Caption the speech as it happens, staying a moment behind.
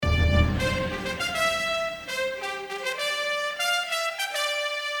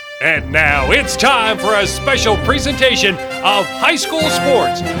And now it's time for a special presentation of high school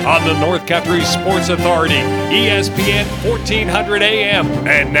sports on the North Country Sports Authority, ESPN 1400 AM.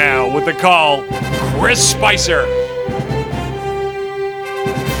 And now with the call, Chris Spicer.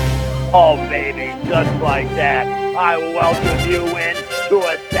 Oh, baby, just like that, I welcome you in to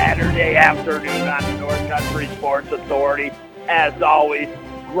a Saturday afternoon on the North Country Sports Authority. As always,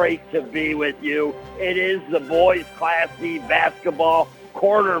 great to be with you. It is the boys Class D basketball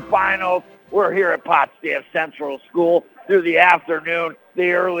quarterfinals. We're here at Potsdam Central School through the afternoon,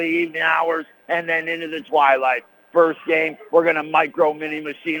 the early evening hours, and then into the twilight. First game, we're going to mini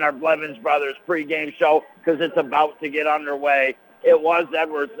machine our Blevins Brothers pregame show because it's about to get underway. It was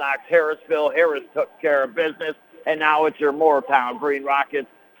Edwards Knox Harrisville. Harris took care of business, and now it's your Morristown Green Rockets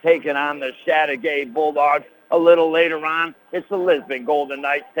taking on the Chateaugay Bulldogs. A little later on, it's the Lisbon Golden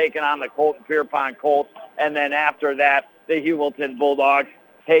Knights taking on the Colton Pierpont Colts, and then after that, the Hewelton Bulldogs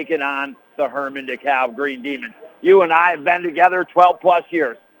taking on the Herman DeKalb Green Demons. You and I have been together 12-plus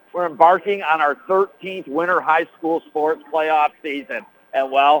years. We're embarking on our 13th winter high school sports playoff season. And,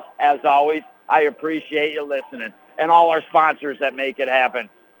 well, as always, I appreciate you listening and all our sponsors that make it happen.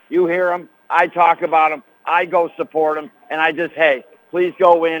 You hear them, I talk about them, I go support them, and I just, hey, please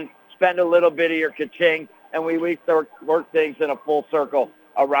go in, spend a little bit of your ka-ching, and we work things in a full circle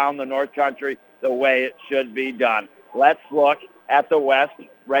around the North Country the way it should be done. Let's look at the West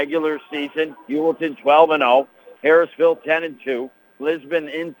regular season. Hewelton 12-0, Harrisville 10-2, Lisbon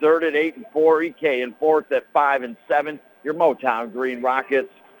in third at 8-4, EK in fourth at 5-7. Your Motown Green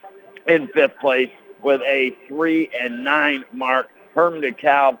Rockets in fifth place with a 3-9 mark. Herman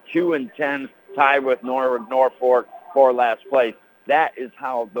DeKalb 2-10, tied with Norfolk for last place. That is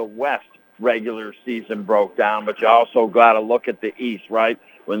how the West regular season broke down, but you also got to look at the East, right?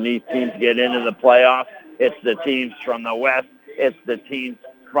 When these teams get into the playoffs, it's the teams from the West, it's the teams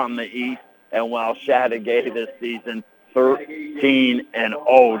from the East, and while Chateaugay this season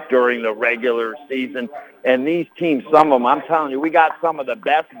 13-0 during the regular season, and these teams, some of them, I'm telling you, we got some of the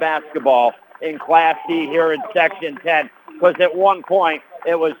best basketball in Class D here in Section 10, because at one point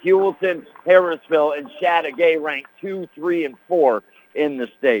it was Hewelton, Harrisville, and Chateaugay ranked 2, 3, and 4 in the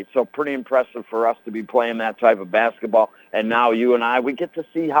state. So pretty impressive for us to be playing that type of basketball. And now you and I, we get to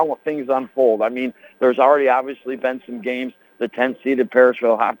see how things unfold. I mean, there's already obviously been some games. The 10th-seeded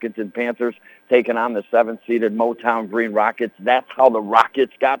Parrishville Hopkinton Panthers taking on the 7th-seeded Motown Green Rockets. That's how the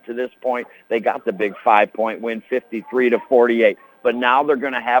Rockets got to this point. They got the big 5-point win, 53-48. But now they're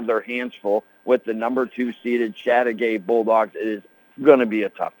going to have their hands full with the number 2-seeded Chateaugay Bulldogs. It is going to be a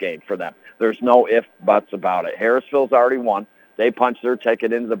tough game for them. There's no ifs, buts about it. Harrisville's already won. They punched their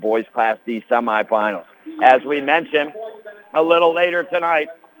ticket into the boys Class D semifinals. As we mentioned, a little later tonight,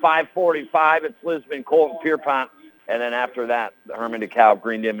 5:45, it's Lisbon, Colton Pierpont. And then after that, the Herman DeKalb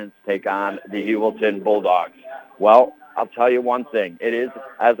Green Demons take on the Hewelton Bulldogs. Well, I'll tell you one thing. It is,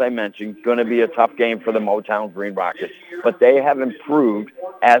 as I mentioned, going to be a tough game for the Motown Green Rockets. But they have improved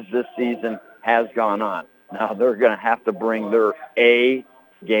as this season has gone on. Now they're going to have to bring their A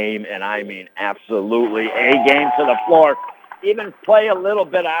game, and I mean absolutely A game to the floor. Even play a little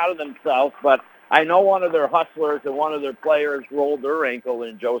bit out of themselves, but I know one of their hustlers and one of their players rolled their ankle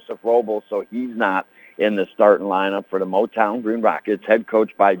in Joseph Robles, so he's not in the starting lineup for the Motown Green Rockets, head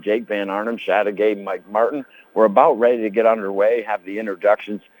coached by Jake Van Arnhem, Chateaugay, Mike Martin. We're about ready to get underway, have the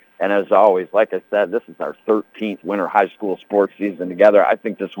introductions, and as always, like I said, this is our 13th winter high school sports season together. I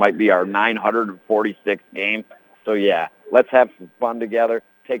think this might be our 946th game, so yeah, let's have some fun together,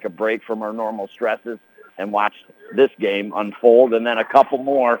 take a break from our normal stresses, and watch this game unfold, and then a couple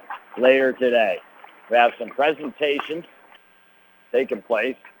more later today. We have some presentations taking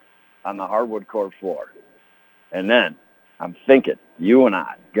place on the hardwood court floor. And then I'm thinking you and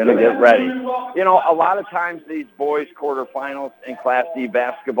I going to get ready. You know, a lot of times these boys quarterfinals in Class D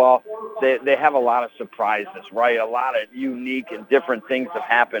basketball, they have a lot of surprises, right? A lot of unique and different things have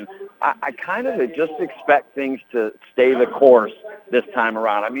happened. I kind of just expect things to stay the course this time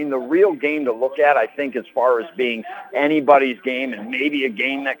around. I mean, the real game to look at, I think, as far as being anybody's game and maybe a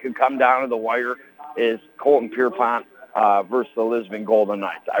game that could come down to the wire is Colton Pierpont versus the Lisbon Golden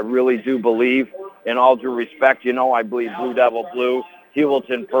Knights. I really do believe, in all due respect, you know, I believe Blue Devil Blue,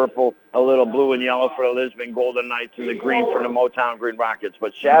 Hewelton Purple, a little blue and yellow for the Lisbon Golden Knights, and the green for the Motown Green Rockets.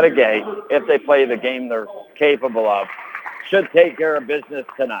 But Chateaugay, if they play the game they're capable of, should take care of business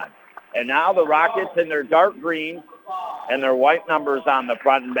tonight. And now the Rockets in their dark green and their white numbers on the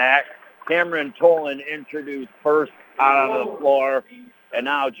front and back. Cameron Tolan introduced first out on the floor. And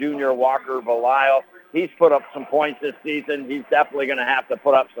now Junior Walker Belisle He's put up some points this season. He's definitely going to have to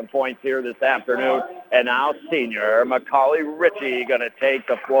put up some points here this afternoon. And now senior Macaulay Ritchie going to take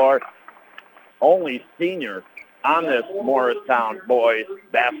the floor. Only senior on this Morristown boys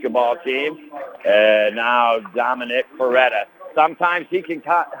basketball team. And now Dominic Ferretta. Sometimes he can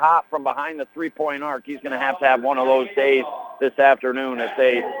hop from behind the three-point arc. He's going to have one of those days this afternoon if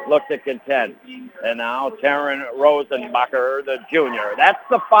they look to contend. And now Taryn Rosenbacher, the junior. That's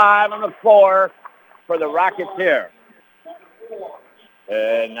the 5 on the floor for the Rockets here.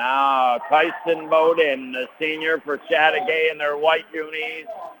 And now Tyson Bowden, the senior for Chateaugay in their white unis.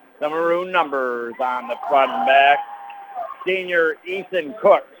 The maroon numbers on the front and back. Senior Ethan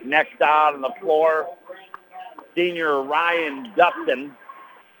Cook next out on the floor. Senior Ryan Dupton.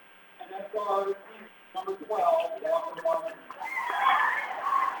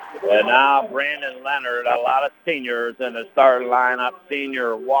 And now Brandon Leonard, a lot of seniors in the starting lineup.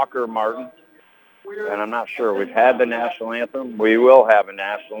 Senior Walker Martin. And I'm not sure. We've had the national anthem. We will have a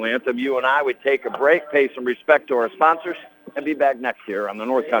national anthem. You and I would take a break, pay some respect to our sponsors, and be back next year on the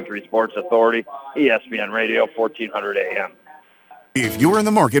North Country Sports Authority, ESPN Radio, 1400 AM. If you're in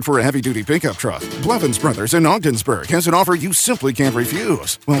the market for a heavy-duty pickup truck, Blevins Brothers in Ogdensburg has an offer you simply can't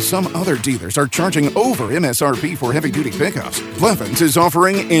refuse. While some other dealers are charging over MSRP for heavy-duty pickups, Blevins is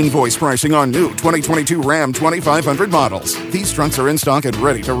offering invoice pricing on new 2022 Ram 2500 models. These trucks are in stock and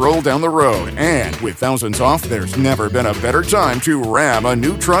ready to roll down the road. And with thousands off, there's never been a better time to ram a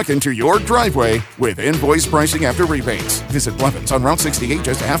new truck into your driveway with invoice pricing after rebates. Visit Blevins on Route 68,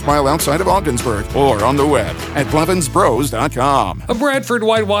 just a half mile outside of Ogdensburg, or on the web at blevinsbros.com. A Bradford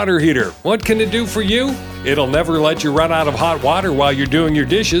white water heater. What can it do for you? It'll never let you run out of hot water while you're doing your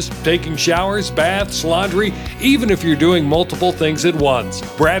dishes, taking showers, baths, laundry, even if you're doing multiple things at once.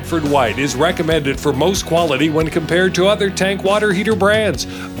 Bradford White is recommended for most quality when compared to other tank water heater brands.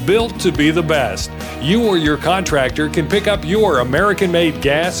 Built to be the best. You or your contractor can pick up your American-made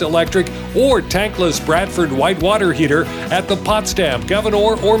gas, electric, or tankless Bradford white water heater at the Potsdam,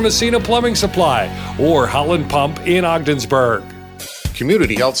 Governor, or Messina Plumbing Supply, or Holland Pump in Ogdensburg.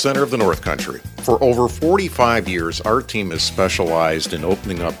 Community Health Center of the North Country. For over 45 years, our team has specialized in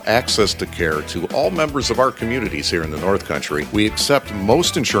opening up access to care to all members of our communities here in the North Country. We accept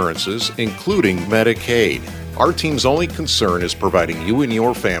most insurances, including Medicaid. Our team's only concern is providing you and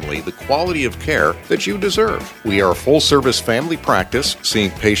your family the quality of care that you deserve. We are a full-service family practice, seeing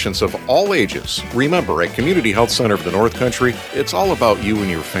patients of all ages. Remember, at Community Health Center of the North Country, it's all about you and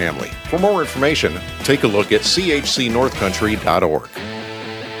your family. For more information, take a look at chcnorthcountry.org.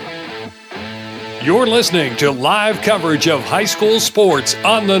 You're listening to live coverage of high school sports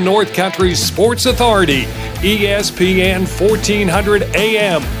on the North Country Sports Authority, ESPN 1400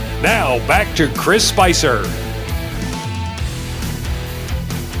 AM. Now back to Chris Spicer.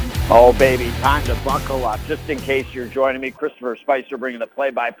 Oh, baby, time to buckle up. Just in case you're joining me, Christopher Spicer bringing the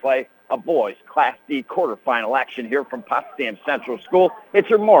play-by-play of boys Class D quarterfinal action here from Potsdam Central School. It's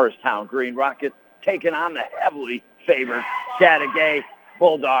your Morristown Green Rockets taking on the heavily favored Chateaugay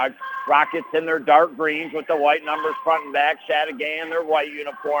Bulldogs. Rockets in their dark greens with the white numbers front and back. Chateaugay in their white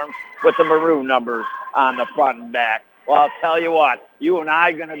uniforms with the maroon numbers on the front and back. Well, I'll tell you what, you and I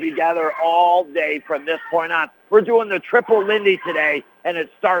are going to be together all day from this point on. We're doing the triple Lindy today, and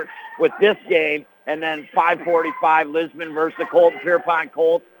it starts with this game, and then 5:45 Lisbon versus the Colton Pierpont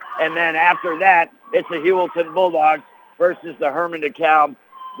Colts, and then after that, it's the Hewelton Bulldogs versus the Herman DeKalb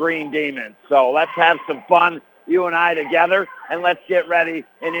Green Demons. So let's have some fun, you and I together, and let's get ready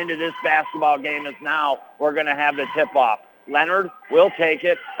and into this basketball game as now we're going to have the tip-off. Leonard will take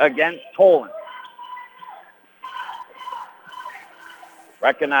it against Tolan.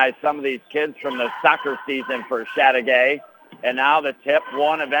 Recognize some of these kids from the soccer season for Chateaugay. And now the tip,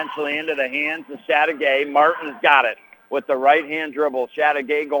 one eventually into the hands of Chateaugay. Martin's got it with the right-hand dribble.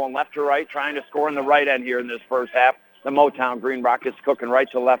 Chateaugay going left to right, trying to score in the right end here in this first half. The Motown Green Rockets cooking right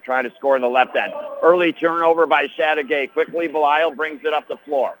to left, trying to score in the left end. Early turnover by Chateaugay. Quickly, Belial brings it up the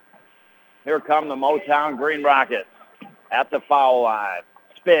floor. Here come the Motown Green Rockets at the foul line.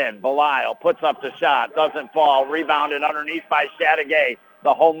 Spin, Belial puts up the shot, doesn't fall. Rebounded underneath by Chateaugay.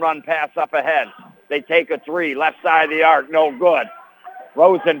 The home run pass up ahead. They take a three, left side of the arc, no good.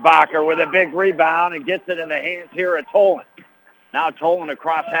 Rosenbacher with a big rebound and gets it in the hands here at Tolan. Now Tolan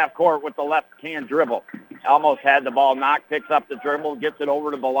across half court with the left-hand dribble. Almost had the ball knocked, picks up the dribble, gets it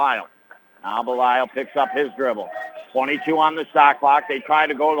over to Belial. Now Belial picks up his dribble. 22 on the shot clock. They try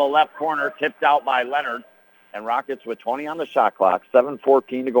to go to the left corner, tipped out by Leonard. And Rockets with 20 on the shot clock,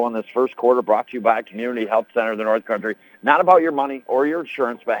 7:14 to go in this first quarter, brought to you by Community Health Center of the North Country. Not about your money or your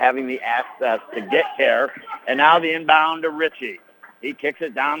insurance, but having the access to get care. And now the inbound to Ritchie. He kicks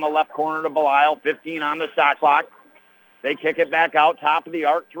it down the left corner to Belial, 15 on the shot clock. They kick it back out, top of the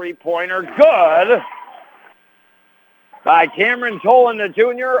arc, three-pointer. Good by Cameron Tolan, the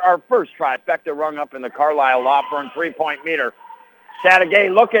junior. Our first trifecta rung up in the Carlisle Law Firm three-point meter.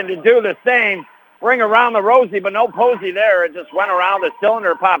 Chateaugay looking to do the same. Bring around the Rosie, but no Posey there. It just went around. The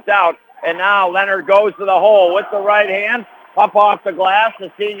cylinder popped out. And now Leonard goes to the hole with the right hand. Up off the glass.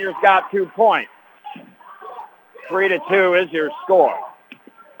 The senior's got 2 points. 3-2 is your score.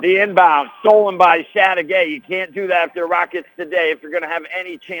 The inbound stolen by Chateaugay. You can't do that if they're Rockets today if you're going to have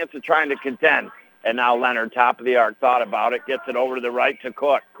any chance of trying to contend. And now Leonard, top of the arc, thought about it, gets it over to the right to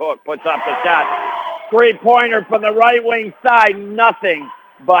Cook. Cook puts up the shot. Three-pointer from the right wing side, nothing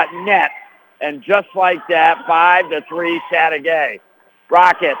but net. And just like that, 5-3 Chateaugay.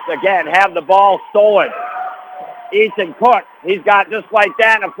 Rockets, again, have the ball stolen. Ethan Cook, he's got just like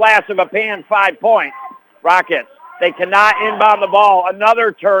that in a flash of a pan, 5 points. Rockets, they cannot inbound the ball.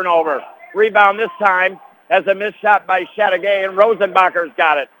 Another turnover. Rebound this time as a missed shot by Chateaugay, and Rosenbacher's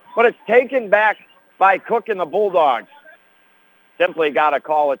got it. But it's taken back by Cook and the Bulldogs. Simply got to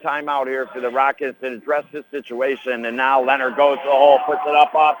call a timeout here for the Rockets and address this situation. And now Leonard goes to the hole, puts it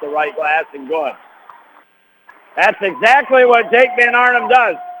up off the right glass, and good. That's exactly what Jake Van Arnhem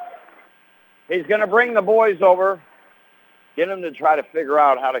does. He's going to bring the boys over, get them to try to figure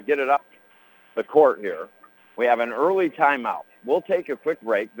out how to get it up the court here. We have an early timeout. We'll take a quick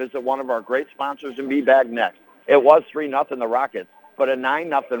break, visit one of our great sponsors, and be back next. It was 3-0 the Rockets, but a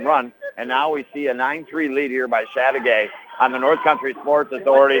 9-0 run, and now we see a 9-3 lead here by Chateaugay on the North Country Sports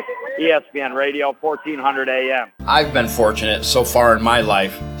Authority, ESPN Radio, 1400 AM. I've been fortunate so far in my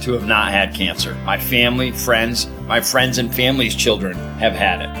life to have not had cancer. My family, my friends and family's children have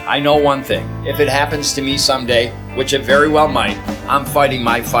had it. I know one thing. If it happens to me someday, which it very well might, I'm fighting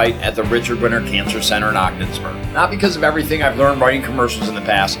my fight at the Richard Winter Cancer Center in Ogdensburg. Not because of everything I've learned writing commercials in the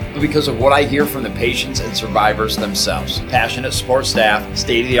past, but because of what I hear from the patients and survivors themselves. Passionate support staff,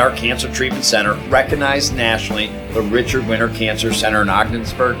 state-of-the-art cancer treatment center, recognized nationally, the Richard Winter Cancer Center in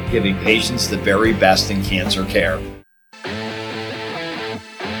Ogdensburg, giving patients the very best in cancer care.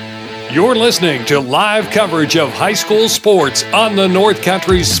 You're listening to live coverage of high school sports on the North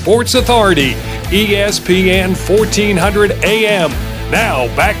Country Sports Authority, ESPN 1400 AM.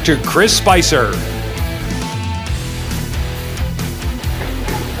 Now back to Chris Spicer.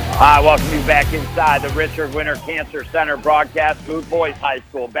 I welcome you back inside the Richard Winter Cancer Center broadcast booth. Boys High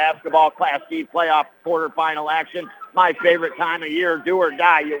School basketball Class D playoff quarterfinal action. My favorite time of year, do or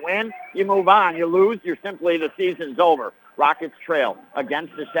die. You win, you move on. You lose, you're simply the season's over. Rockets trail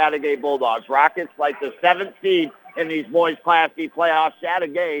against the Chateaugay Bulldogs. Rockets like the 7th seed in these boys Class D playoffs.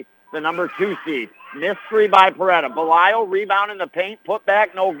 Chateaugay, the number 2 seed. Missed 3 by Peretta. Belial rebound in the paint, put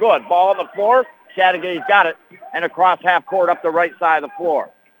back, no good. Ball on the floor, Chateaugay's got it, and across half court up the right side of the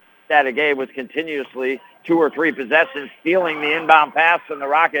floor. Chateaugay was continuously 2 or 3 possessions, stealing the inbound pass from the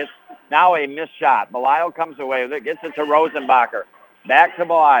Rockets. Now a missed shot. Belial comes away with it, gets it to Rosenbacher. Back to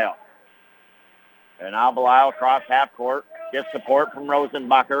Belial. And now Belial across half court, gets support from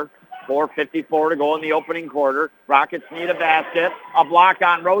Rosenbacher. 4:54 to go in the opening quarter. Rockets need a basket. A block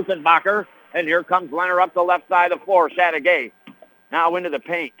on Rosenbacher. And here comes Leonard up the left side of the floor. Chateaugay now into the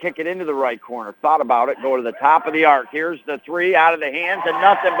paint. Kick it into the right corner. Thought about it. Go to the top of the arc. Here's the 3 out of the hands and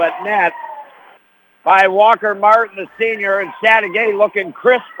nothing but net by Walker Martin, the senior. And Chateaugay looking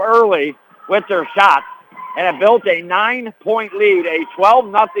crisp early with their shots. And it built a 9-point lead, a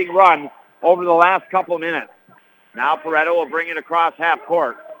 12-0 run over the last couple minutes. Now Peretta will bring it across half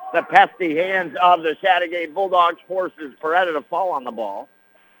court. The pesky hands of the Chateaugay Bulldogs forces Peretta to fall on the ball.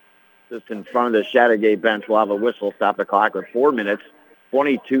 Just in front of the Chateaugay bench, we'll have a whistle stop the clock with 4 minutes,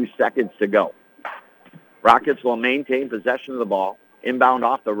 22 seconds to go. Rockets will maintain possession of the ball. Inbound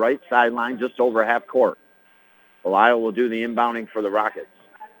off the right sideline just over half court. Belial will do the inbounding for the Rockets.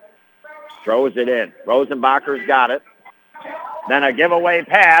 Throws it in. Rosenbacher's got it. Then a giveaway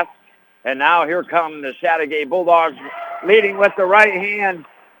pass. And now here come the Chateaugay Bulldogs leading with the right hand.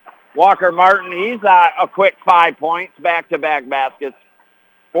 Walker Martin, he's got a quick 5 points, back-to-back baskets,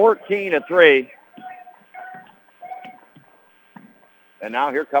 14-3. And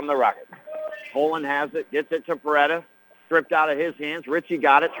now here come the Rockets. Tolan has it, gets it to Peretta, stripped out of his hands. Ritchie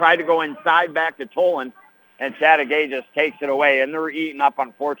got it, tried to go inside back to Tolan, and Chateaugay just takes it away. And they're eating up,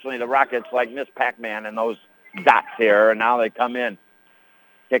 unfortunately, the Rockets like Miss Pac-Man and those dots here, and now they come in.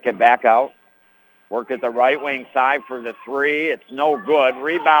 Kick it back out. Work at the right wing side for the 3. It's no good.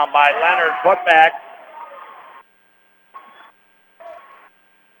 Rebound by Leonard. Put back.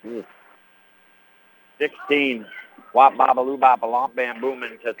 16. Wop, baba, loo, bop, a lomp, bam, boom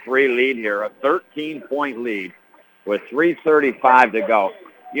into 3 lead here. A 13-point lead with 3:35 to go.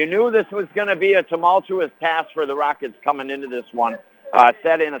 You knew this was going to be a tumultuous task for the Rockets coming into this one.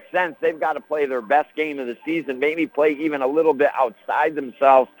 Said in a sense they've got to play their best game of the season, maybe play even a little bit outside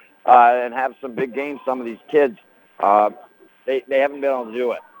themselves and have some big games. Some of these kids, they haven't been able to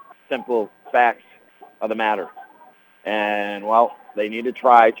do it. Simple facts of the matter. And, well, they need to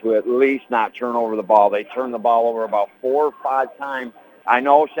try to at least not turn over the ball. They turn the ball over about 4 or 5 times. I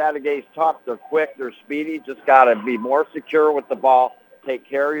know Chateaugay's tough. They're quick. They're speedy. Just got to be more secure with the ball. Take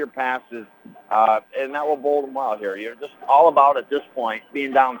care of your passes, and that will bowl them well here. You're just all about, at this point,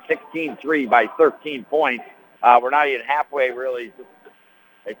 being down 16-3 by 13 points. We're not even halfway, really.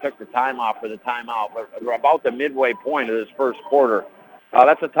 They took the time off for the timeout, but we're about the midway point of this first quarter.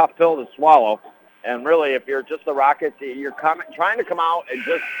 That's a tough pill to swallow. And really, if you're just the Rockets, you're trying to come out and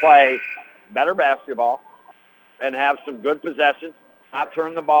just play better basketball and have some good possessions, not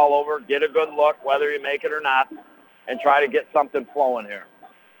turn the ball over, get a good look, whether you make it or not, and try to get something flowing here.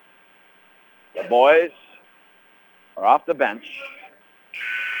 The boys are off the bench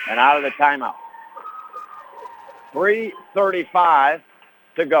and out of the timeout. 3:35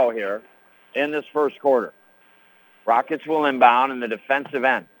 to go here in this first quarter. Rockets will inbound in the defensive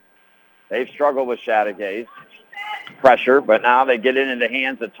end. They've struggled with Chateaugay's pressure, but now they get it in the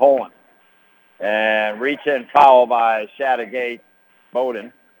hands of Tolan. And reach in foul by Chateaugay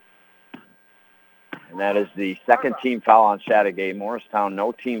Bowden. And that is the second team foul on Chateaugay. Morristown,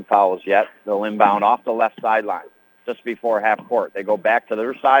 no team fouls yet. They'll inbound off the left sideline just before half court. They go back to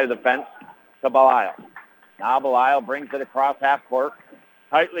their side of the fence to Belisle. Now Belisle brings it across half court,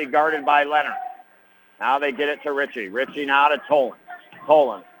 tightly guarded by Leonard. Now they get it to Ritchie. Ritchie now to Tolan.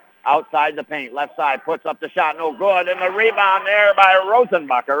 Tolan outside the paint, left side, puts up the shot, no good. And the rebound there by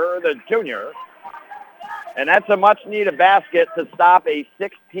Rosenbacher, the junior. And that's a much-needed basket to stop a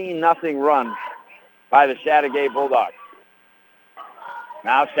 16-0 run by the Chateaugay Bulldogs.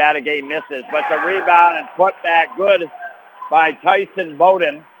 Now Chateaugay misses, but the rebound and put back good by Tyson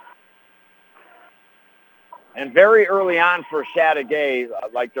Bowden. And very early on for Chateaugay,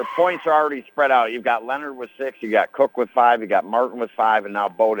 like their points are already spread out. You've got Leonard with 6, you got Cook with 5, you got Martin with 5, and now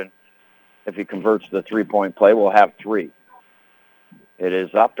Bowden, if he converts the three-point play, will have 3. It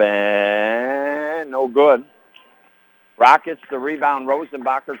is up and no good. Rockets, the rebound,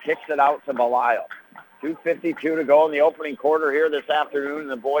 Rosenbacher kicks it out to Belisle. 2:52 to go in the opening quarter here this afternoon in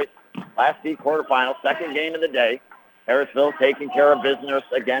the boys' Class D quarterfinals, second game of the day. Harrisville taking care of business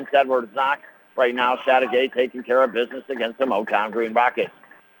against Edwards Knox. Right now, Chateaugay taking care of business against the Motown Green Rockets.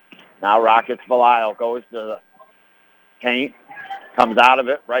 Now Rockets, Belisle goes to the paint, comes out of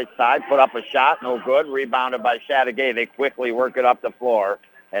it, right side, put up a shot, no good, rebounded by Chateaugay. They quickly work it up the floor,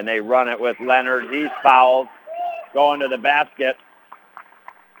 and they run it with Leonard. He's fouled, going to the basket.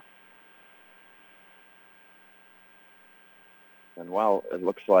 And, well, it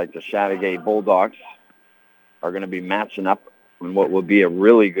looks like the Chateaugay Bulldogs are going to be matching up in what will be a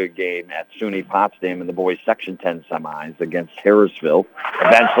really good game at SUNY Potsdam in the boys' Section 10 semis against Harrisville.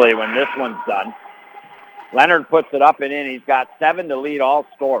 Eventually, when this one's done, Leonard puts it up and in. He's got 7 to lead all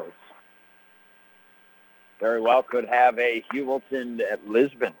scorers. Very well could have a Hewelton at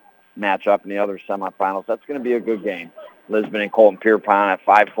Lisbon matchup in the other semifinals. That's going to be a good game. Lisbon and Colton Pierpont at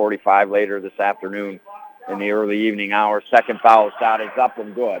 5:45 later this afternoon in the early evening hours. Second foul shot is up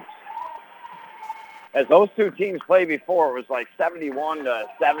and good. As those two teams played before, it was like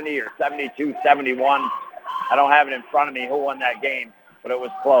 71-70 or 72-71. I don't have it in front of me who won that game, but it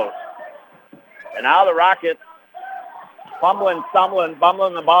was close. And now the Rockets fumbling, stumbling,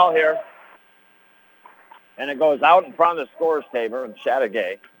 bumbling the ball here. And it goes out in front of the scorer's table, and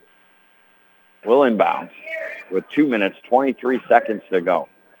Chateaugay will inbound with 2 minutes, 23 seconds to go.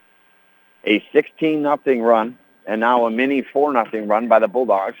 A 16-0 run. And now a mini 4-0 run by the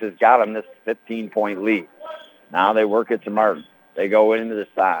Bulldogs has got them this 15-point lead. Now they work it to Martin. They go into the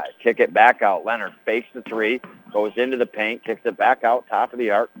side, kick it back out. Leonard fakes the 3, goes into the paint, kicks it back out, top of the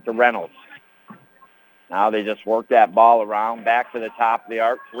arc to Reynolds. Now they just work that ball around, back to the top of the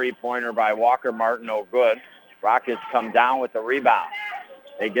arc. 3-pointer by Walker Martin, no good. Rockets come down with the rebound.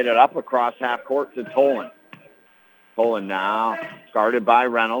 They get it up across half court to Tolan. Tolan now, guarded by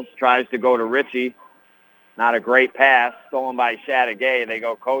Reynolds, tries to go to Ritchie. Not a great pass, stolen by Chateaugay. They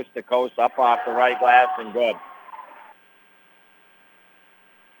go coast to coast, up off the right glass, and good.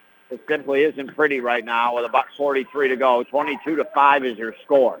 It simply isn't pretty right now with about 43 to go. 22-5 is your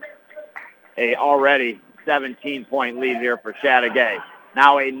score. A already 17-point lead here for Chateaugay.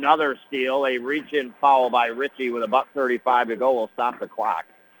 Now another steal, a reach-in foul by Ritchie with about 35 to go will stop the clock.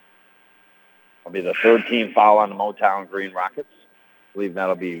 That'll be the third team foul on the Motown Green Rockets. I believe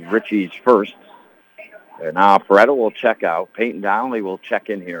that'll be Ritchie's first. And now Beretta will check out. Peyton Donnelly will check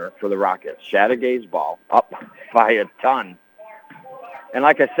in here for the Rockets. Chateaugay's ball up by a ton. And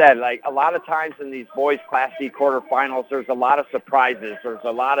like I said, like a lot of times in these boys Class D quarterfinals, there's a lot of surprises. There's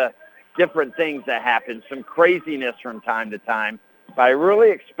a lot of different things that happen, some craziness from time to time. But I really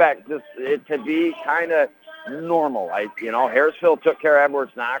expect it to be kind of normal. Harrisville took care of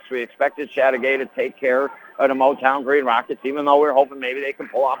Edwards Knox. We expected Chateaugay to take care of the Motown Green Rockets, even though we're hoping maybe they can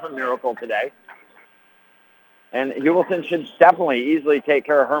pull off a miracle today. And Hewelton should definitely easily take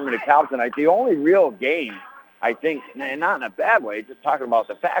care of Herman DeKalb tonight. The only real game, I think, and not in a bad way, just talking about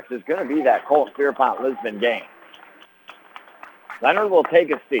the facts, is going to be that Colt-Pierpont-Lisbon game. Leonard will take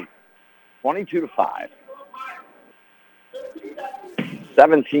a seat. 22-5.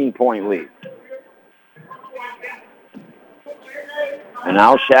 17-point lead. And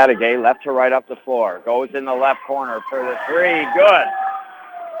now Chateaugay, left to right up the floor. Goes in the left corner for the three. Good.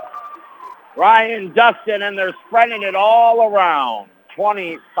 Ryan Dustin, and they're spreading it all around.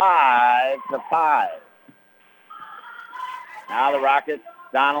 25-5. Now the Rockets,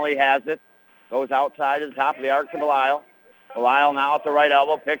 Donnelly has it. Goes outside to the top of the arc to Belisle. Belisle now at the right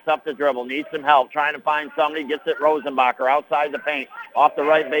elbow, picks up the dribble, needs some help, trying to find somebody, gets it Rosenbacher outside the paint, off the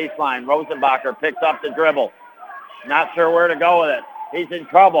right baseline. Rosenbacher picks up the dribble. Not sure where to go with it. He's in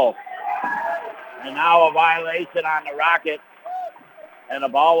trouble. And now a violation on the Rockets. And the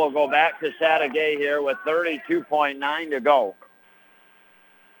ball will go back to Chateaugay here with 32.9 to go.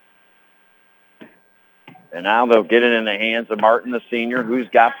 And now they'll get it in the hands of Martin, the senior, who's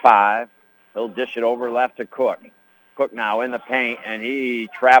got 5. He'll dish it over left to Cook. Cook now in the paint, and he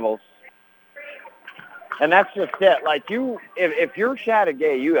travels. And that's just it. Like if you're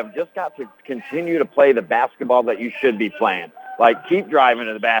Chateaugay, you have just got to continue to play the basketball that you should be playing. Like keep driving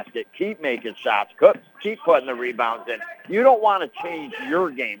to the basket, keep making shots, keep putting the rebounds in. You don't want to change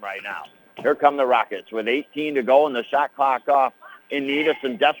your game right now. Here come the Rockets with 18 to go and the shot clock off, in need of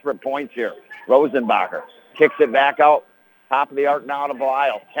some desperate points here. Rosenbacher kicks it back out. Top of the arc now to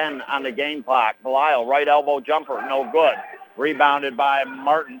Belisle. 10 on the game clock. Belisle, right elbow jumper, no good. Rebounded by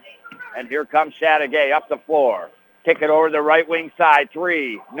Martin. And here comes Chateaugay up the floor. Kick it over the right wing side.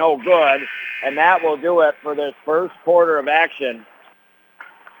 3, no good. And that will do it for this first quarter of action.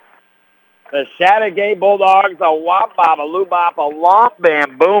 The Chateaugay Bulldogs, a wop bop, a loo bop, a lomp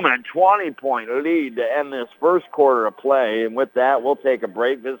bam booming 20-point lead to end this first quarter of play. And with that, we'll take a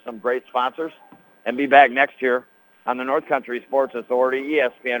break, visit some great sponsors, and be back next year on the North Country Sports Authority,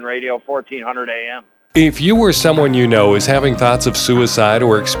 ESPN Radio, 1400 AM. If you or someone you know is having thoughts of suicide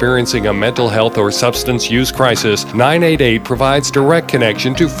or experiencing a mental health or substance use crisis, 988 provides direct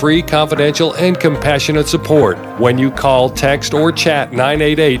connection to free, confidential, and compassionate support. When you call, text, or chat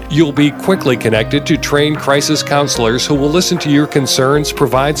 988, you'll be quickly connected to trained crisis counselors who will listen to your concerns,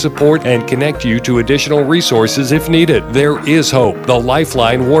 provide support, and connect you to additional resources if needed. There is hope. The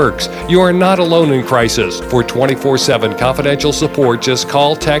Lifeline works. You are not alone in crisis. For 24/7 confidential support, just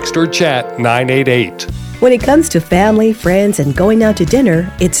call, text, or chat 988. When it comes to family, friends, and going out to dinner,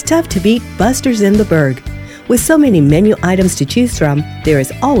 it's tough to beat Buster's in the Berg. With so many menu items to choose from, there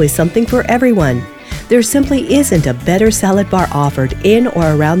is always something for everyone. There simply isn't a better salad bar offered in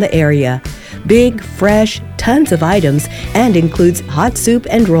or around the area. Big, fresh, tons of items, and includes hot soup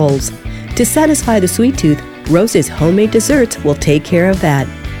and rolls. To satisfy the sweet tooth, Rose's homemade desserts will take care of that.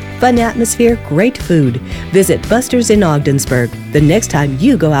 Fun atmosphere, great food. Visit Buster's in Ogdensburg the next time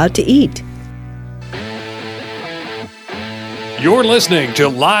you go out to eat. You're listening to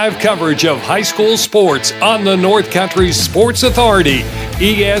live coverage of high school sports on the North Country Sports Authority,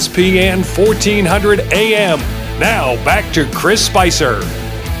 ESPN 1400 AM. Now back to Chris Spicer.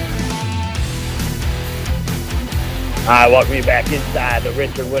 Hi, welcome you back inside the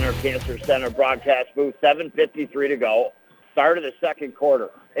Richard Winter Cancer Center broadcast booth. 7:53 to go. Start of the second quarter.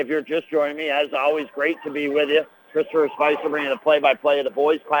 If you're just joining me, as always, great to be with you. Christopher Spicer bringing the play-by-play of the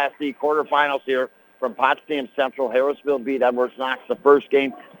boys Class D quarterfinals here from Potsdam Central. Harrisville beat Edwards Knox the first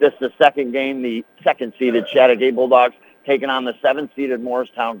game. This is the second game. The second-seeded Chateaugay Bulldogs taking on the 7th-seeded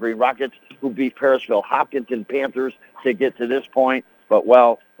Morristown Green Rockets, who beat Parisville Hopkinton Panthers to get to this point. But,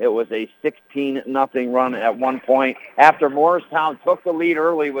 well, it was a 16-0 run at one point. After Morristown took the lead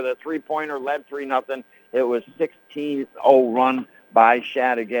early with a three-pointer, led 3-0, it was 16-0 run by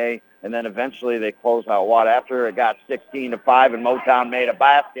Chateaugay. And then eventually they closed out what? After it got 16-5 and Motown made a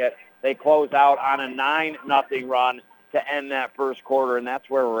basket, they close out on a 9-0 run to end that first quarter, and that's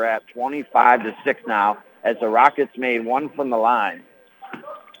where we're at, 25-6 now, as the Rockets made one from the line.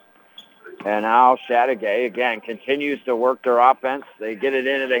 And now Chateaugay, again, continues to work their offense. They get it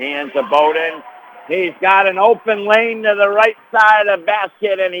into the hands of Bowden. He's got an open lane to the right side of the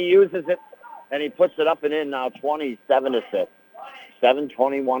basket, and he uses it. and he puts it up and in now 27-6.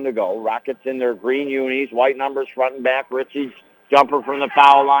 7:21 to go. Rockets in their green unis, white numbers front and back. Ritchie's jumper from the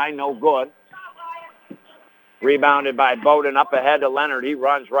foul line, no good. Rebounded by Bowden up ahead to Leonard. He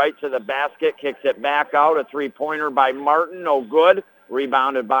runs right to the basket, kicks it back out. A three-pointer by Martin, no good.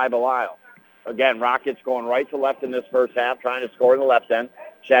 Rebounded by Belisle. Again, Rockets going right to left in this first half, trying to score in the left end.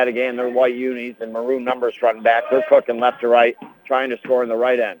 Chateaugay in their white unis and maroon numbers front and back. They're cooking left to right, trying to score in the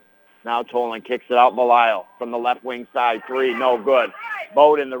right end. Now Tolan kicks it out. Belisle from the left wing side. Three, no good.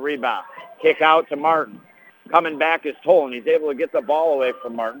 Bowden the rebound. Kick out to Martin. Coming back is Tolan. He's able to get the ball away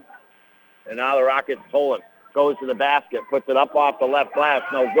from Martin. And now the Rockets, Tolan goes to the basket, puts it up off the left glass,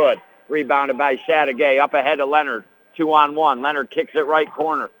 no good. Rebounded by Chateaugay. Up ahead to Leonard. 2-on-1. Leonard kicks it right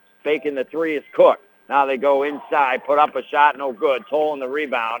corner. Faking the three is Cook. Now they go inside, put up a shot, no good. Tolan the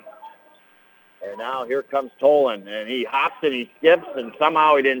rebound. And now here comes Tolan, and he hops and he skips, and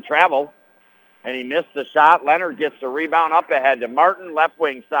somehow he didn't travel, and he missed the shot. Leonard gets the rebound up ahead to Martin, left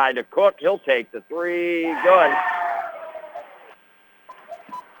wing side to Cook. He'll take the three. Good.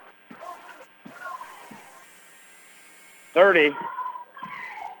 $30-6.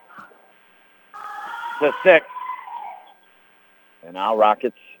 And now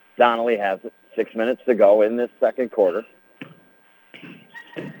Rockets, Donnelly has it. 6 minutes to go in this second quarter.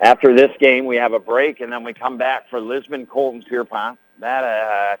 After this game, we have a break, and then we come back for Lisbon, Colton, Pierpont. That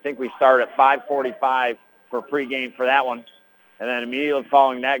I think we start at 5:45 for pregame for that one. And then immediately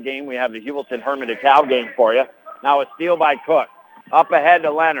following that game, we have the Hewelton Herman DeKalb game for you. Now a steal by Cook. Up ahead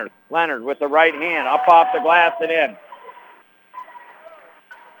to Leonard. Leonard with the right hand, up off the glass and in.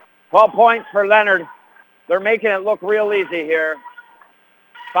 12 points for Leonard. They're making it look real easy here.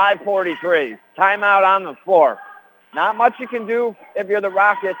 5:43. Timeout on the floor. Not much you can do if you're the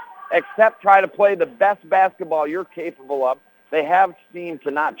Rockets except try to play the best basketball you're capable of. They have seemed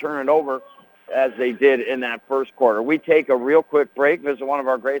to not turn it over as they did in that first quarter. We take a real quick break, visit one of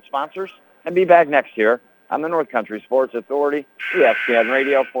our great sponsors, and be back next year on the North Country Sports Authority, ESPN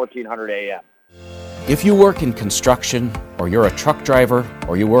Radio, 1400 AM. If you work in construction, or you're a truck driver,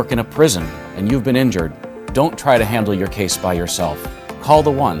 or you work in a prison and you've been injured, don't try to handle your case by yourself. Call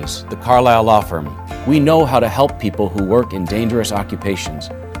the Ones, the Carlisle Law Firm. We know how to help people who work in dangerous occupations.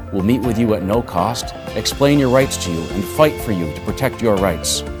 We'll meet with you at no cost, explain your rights to you, and fight for you to protect your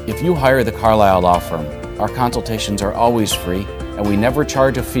rights. If you hire the Carlisle Law Firm, our consultations are always free, and we never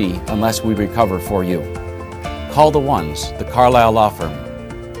charge a fee unless we recover for you. Call the Ones, the Carlisle Law Firm.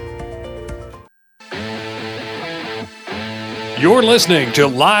 You're listening to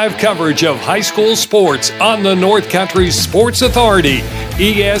live coverage of high school sports on the North Country Sports Authority,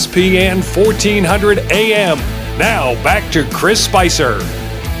 ESPN 1400 AM. Now back to Chris Spicer.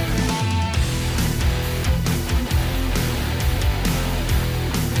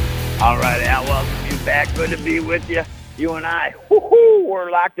 All right, Al, welcome you back. Good to be with you. You and I, we're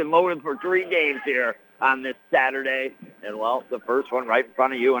locked and loaded for 3 games here on this Saturday. And, well, the first one right in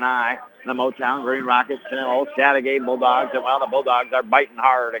front of you and I, the Motown Green Rockets, Chateaugay Bulldogs. And, well, the Bulldogs are biting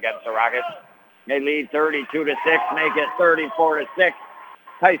hard against the Rockets. They lead 32-6, make it 34-6.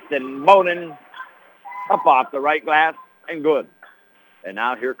 Tyson Bowden up off the right glass and good. And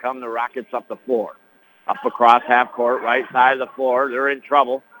now here come the Rockets up the floor. Up across half court, right side of the floor. They're in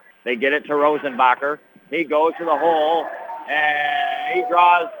trouble. They get it to Rosenbacher. He goes to the hole, and he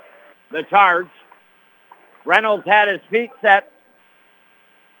draws the charge. Reynolds had his feet set,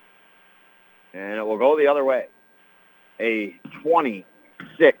 and it will go the other way. A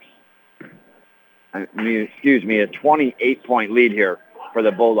 28-point lead here for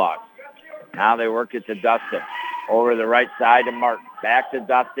the Bulldogs. Now they work it to Dustin. Over the right side to Martin. Back to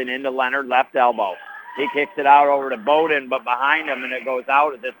Dustin into Leonard, left elbow. He kicks it out over to Bowden, but behind him, and it goes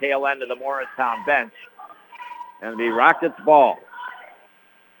out at the tail end of the Morristown bench. And the Rockets ball.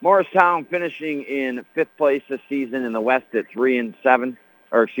 Morristown finishing in 5th place this season in the West at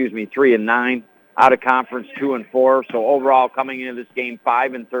 3-9. Out of conference 2-4. So overall coming into this game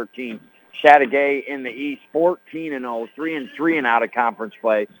 5-13. Chateaugay in the East 14-0, 3-3 in out of conference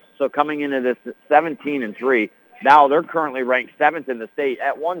play. So coming into this 17-3. Now they're currently ranked 7th in the state.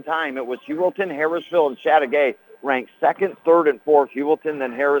 At one time, it was Hewelton, Harrisville, and Chateaugay ranked 2nd, 3rd, and 4th. Hewelton,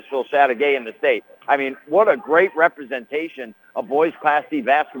 then Harrisville, Chateaugay in the state. I mean, what a great representation of boys Class D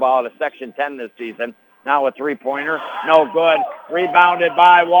basketball out of Section 10 this season. Now a three-pointer, no good. Rebounded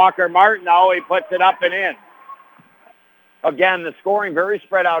by Walker Martin. Oh, he puts it up and in. Again, the scoring very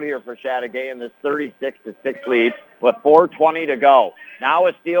spread out here for Chateaugay in this 36-6 lead with 4:20 to go. Now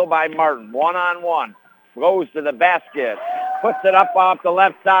a steal by Martin, one-on-one. Goes to the basket, puts it up off the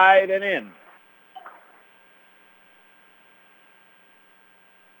left side and in.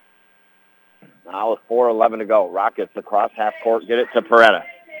 Now with 4:11 to go. Rockets across half court, get it to Peretta.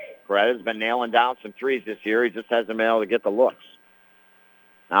 Peretta's been nailing down some threes this year. He just hasn't been able to get the looks.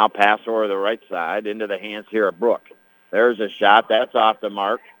 Now pass over the right side into the hands here of Brooke. There's a shot. That's off the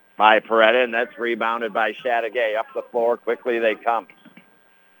mark by Peretta, and that's rebounded by Chateaugay. Up the floor, quickly they come.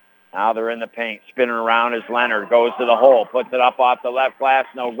 Now they're in the paint. Spinning around as Leonard goes to the hole. Puts it up off the left glass.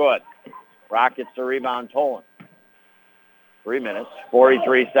 No good. Rockets the rebound, Tolan. 3 minutes,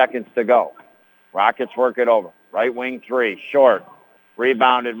 43 seconds to go. Rockets work it over. Right wing three. Short.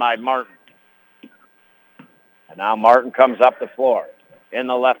 Rebounded by Martin. And now Martin comes up the floor. In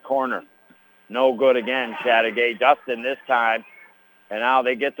the left corner. No good again, Chateaugay. Dustin this time. And now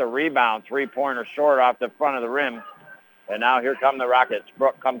they get the rebound. Three-pointer short off the front of the rim. And now here come the Rockets.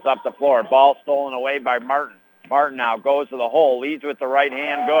 Brooke comes up the floor. Ball stolen away by Martin. Martin now goes to the hole. Leads with the right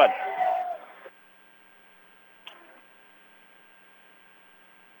hand. Good.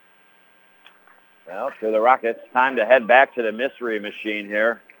 Well, to the Rockets. Time to head back to the mystery machine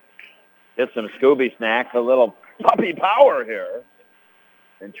here. Get some Scooby snacks. A little puppy power here.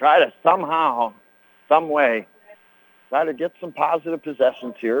 And try to somehow, some way, try to get some positive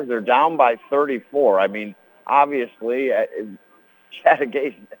possessions here. They're down by 34. I mean, obviously,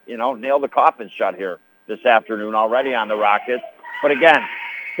 Chateaugay, nailed the coffin shut here this afternoon already on the Rockets. But again,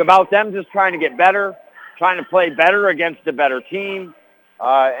 it's about them just trying to get better, trying to play better against a better team.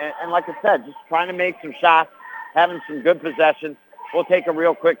 And like I said, just trying to make some shots, having some good possessions. We'll take a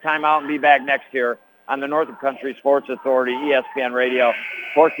real quick timeout and be back next year on the Northern Country Sports Authority, ESPN Radio,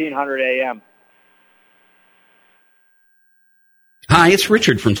 1400 AM. Hi, it's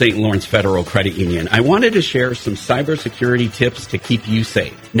Richard from St. Lawrence Federal Credit Union. I wanted to share some cybersecurity tips to keep you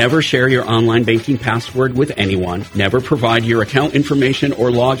safe. Never share your online banking password with anyone. Never provide your account information or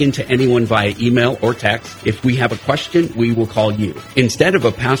log into anyone via email or text. If we have a question, we will call you. Instead of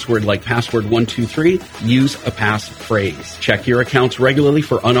a password like password 123, use a passphrase. Check your accounts regularly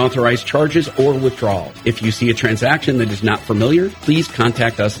for unauthorized charges or withdrawals. If you see a transaction that is not familiar, please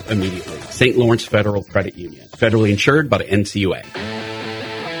contact us immediately. St. Lawrence Federal Credit Union. Federally insured by the NCUA.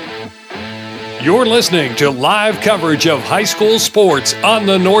 You're listening to live coverage of high school sports on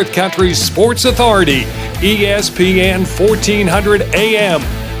the North Country Sports Authority, ESPN 1400 AM.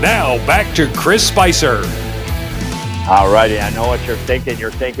 Now back to Chris Spicer. All righty, I know what you're thinking.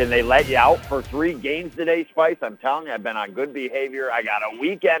 You're thinking they let you out for 3 games today, Spice. I'm telling you, I've been on good behavior. I got a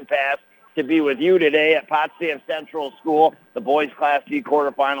weekend pass to be with you today at Potsdam Central School, the boys Class D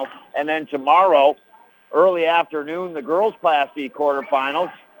quarterfinals. And then tomorrow, early afternoon, the girls Class D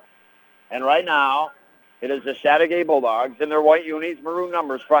quarterfinals. And right now, it is the Chateaugay Bulldogs in their white unis, maroon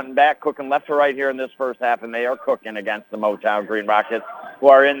numbers front and back, cooking left to right here in this first half, and they are cooking against the Motown Green Rockets, who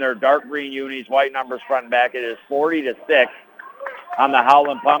are in their dark green unis, white numbers front and back. It is 40-6 on the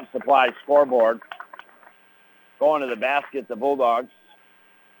Howland Pump Supply scoreboard. Going to the basket, the Bulldogs.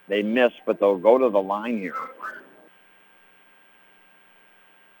 They miss, but they'll go to the line here.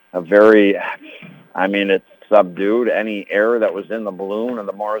 It's subdued. Any air that was in the balloon of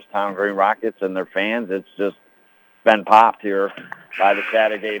the Morristown Green Rockets and their fans, it's just been popped here by the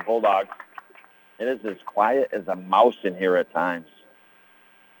Chateaugay Bulldogs. It is as quiet as a mouse in here at times.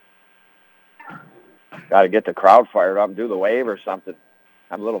 Got to get the crowd fired up and do the wave or something.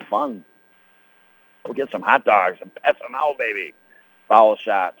 Have a little fun. We'll get some hot dogs and pass them out, baby. Foul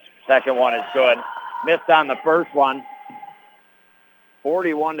shots. Second one is good. Missed on the first one.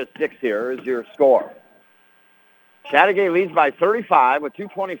 41-6 here is your score. Chateaugay leads by 35 with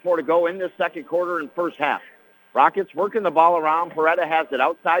 2:24 to go in this second quarter and first half. Rockets working the ball around. Peretta has it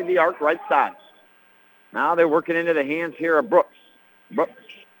outside the arc, right side. Now they're working into the hands here of Brooks. Brooks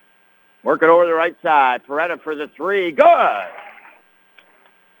working over the right side. Peretta for the three. Good.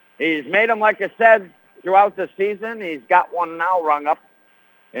 He's made them, like I said, throughout the season. He's got one now rung up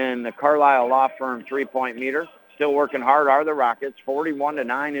in the Carlisle Law Firm three-point meter. Still working hard are the Rockets.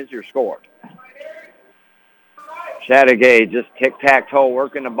 41-9 is your score. Chateaugay just tic-tac-toe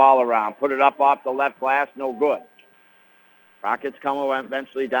working the ball around. Put it up off the left glass, no good. Rockets come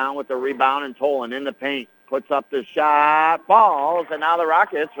eventually down with the rebound, and Tolan in the paint. Puts up the shot, falls, and now the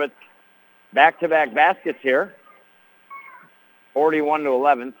Rockets with back-to-back baskets here.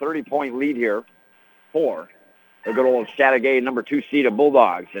 41-11, 30-point lead here for the good old Chateaugay number 2 seed of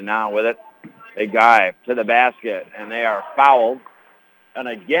Bulldogs. And now with it, they dive to the basket, and they are fouled. And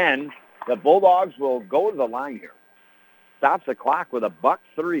again, the Bulldogs will go to the line here. Stops the clock with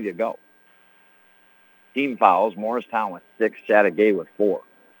 $1:30 to go. Team fouls, Morristown with 6, Chateaugay with 4.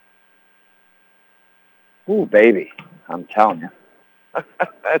 Ooh, baby, I'm telling you.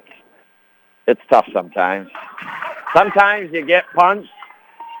 It's tough sometimes. Sometimes you get punched,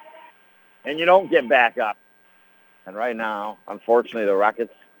 and you don't get back up. And right now, unfortunately, the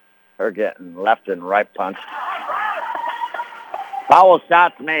Rockets are getting left and right punched. Foul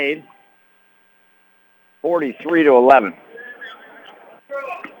shots made. 43-11.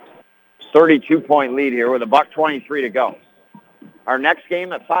 32-point lead here with $1:23 to go. Our next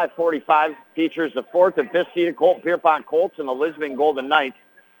game at 5:45 features the 4th and 5th seeded Pierpont Colts and the Lisbon Golden Knights.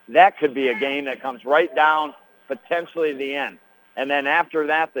 That could be a game that comes right down potentially to the end. And then after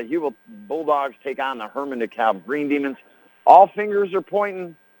that, the Hewlett Bulldogs take on the Herman DeKalb Green Demons. All fingers are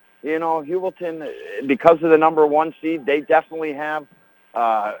pointing, Hewleton, because of the number 1 seed, they definitely have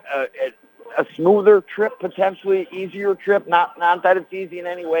a smoother trip, potentially easier trip. Not that it's easy in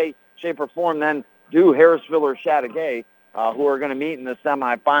any way, shape, or form than do Harrisville or Chateaugay, who are going to meet in the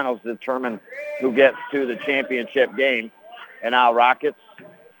semifinals to determine who gets to the championship game. And now Rockets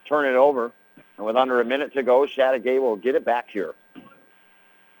turn it over. And with under a minute to go, Chateaugay will get it back here.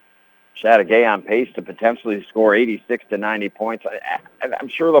 Chateaugay on pace to potentially score 86 to 90 points. I'm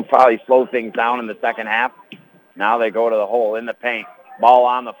sure they'll probably slow things down in the second half. Now they go to the hole in the paint. Ball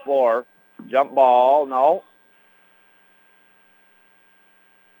on the floor. Jump ball. No.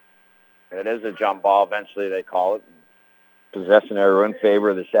 It is a jump ball. Eventually they call it. Possession error in favor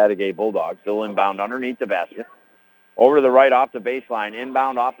of the Chateaugay Bulldogs. Still inbound underneath the basket. Over to the right off the baseline.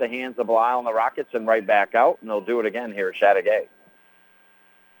 Inbound off the hands of Belial and the Rockets and right back out. And they'll do it again here at Chateaugay.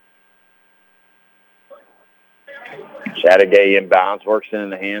 Chateaugay inbounds. Works in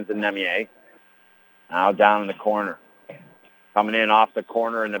the hands of Nemier. Now down in the corner. Coming in off the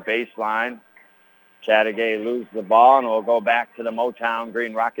corner in the baseline. Chateaugay loses the ball and we'll go back to the Motown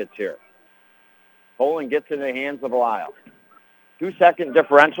Green Rockets here. Poland gets in the hands of Belial. 2-second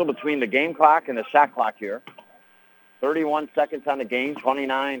differential between the game clock and the shot clock here. 31 seconds on the game,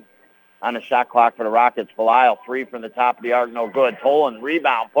 29 on the shot clock for the Rockets. Belial, 3 from the top of the arc, no good. Tolan,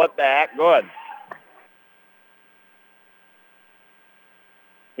 rebound, put back, good.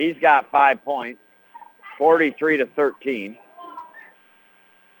 He's got 5 points, 43-13.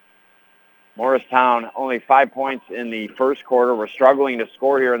 Morristown only 5 points in the first quarter. We're struggling to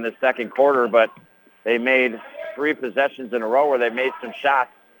score here in the second quarter, but they made 3 possessions in a row where they made some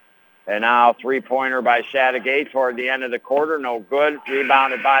shots. And now 3-pointer by Chateaugay toward the end of the quarter. No good.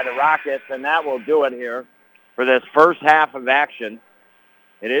 Rebounded by the Rockets, and that will do it here for this first half of action.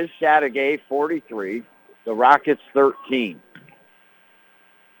 It is Chateaugay 43, the Rockets 13.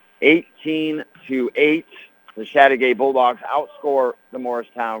 18-8. The Chateaugay Bulldogs outscore the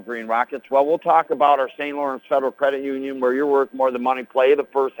Morristown Green Rockets. Well, we'll talk about our St. Lawrence Federal Credit Union, where you're worth more than money play the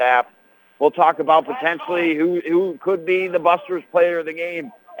first half. We'll talk about potentially who could be the Busters player of the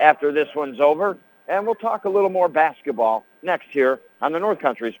game after this one's over. And we'll talk a little more basketball next here on the North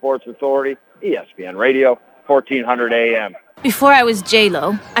Country Sports Authority, ESPN Radio, 1400 AM. Before I was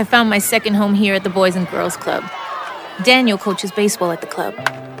J-Lo, I found my second home here at the Boys and Girls Club. Daniel coaches baseball at the club.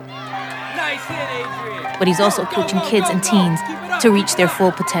 Nice hit, Adrian. But he's also coaching kids and teens to reach their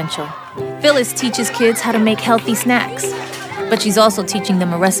full potential. Phyllis teaches kids how to make healthy snacks, but she's also teaching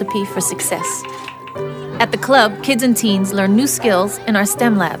them a recipe for success. At the club, kids and teens learn new skills in our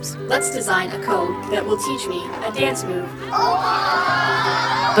STEM labs. Let's design a code that will teach me a dance move.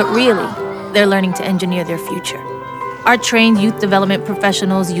 But really, they're learning to engineer their future. Our trained youth development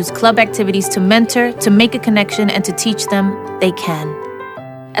professionals use club activities to mentor, to make a connection, and to teach them they can.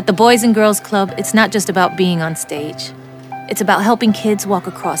 At the Boys and Girls Club, it's not just about being on stage. It's about helping kids walk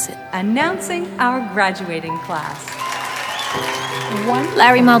across it. Announcing our graduating class.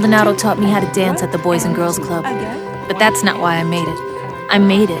 Larry Maldonado taught me how to dance at the Boys and Girls Club. But that's not why I made it. I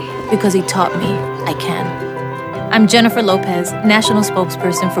made it because he taught me I can. I'm Jennifer Lopez, National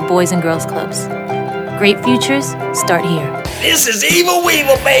Spokesperson for Boys and Girls Clubs. Great futures start here. This is Evil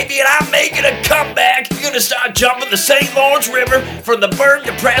Weevil, baby, and I'm making a comeback. You're gonna start jumping the St. Lawrence River from the Berg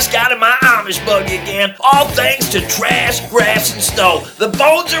to Prescott in my Amish buggy again. All thanks to trash, grass, and snow. The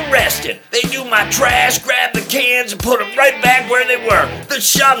bones are rested. They do my trash, grab the cans, and put them right back where they were. The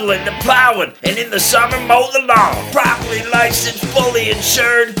shoveling, the plowing, and in the summer mow the lawn. Properly licensed, fully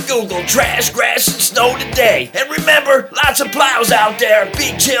insured. Google trash, grass, and snow today. And remember, lots of plows out there.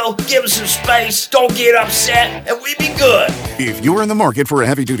 Be chill, give us some space. Don't get upset, and we be good. If you're in the market for a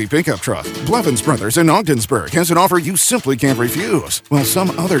heavy-duty pickup truck, Blevins Brothers in Ogdensburg has an offer you simply can't refuse. While some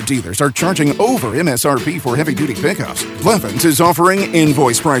other dealers are charging over MSRP for heavy-duty pickups, Blevins is offering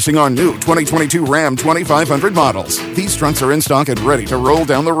invoice pricing on new 2022 Ram 2500 models. These trucks are in stock and ready to roll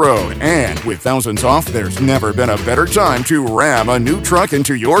down the road. And with thousands off, there's never been a better time to ram a new truck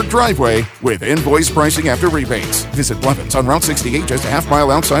into your driveway with invoice pricing after rebates. Visit Blevins on Route 68, just a half mile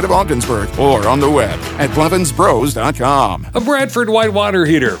outside of Ogdensburg, or on the web at blevinsbros.com. BradfordWhiteWaterHeater.com. A Bradford White Water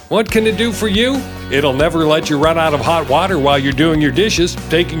Heater. What can it do for you? It'll never let you run out of hot water while you're doing your dishes,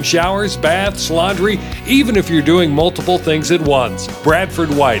 taking showers, baths, laundry, even if you're doing multiple things at once. Bradford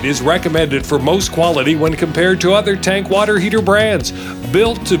White is recommended for most quality when compared to other tank water heater brands,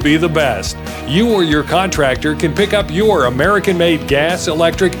 built to be the best. You or your contractor can pick up your American-made gas,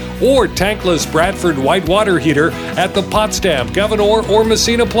 electric, or tankless Bradford White Water Heater at the Potsdam, Governor, or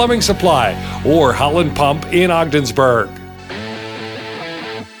Messina Plumbing Supply, or Holland Pump in Ogdensburg.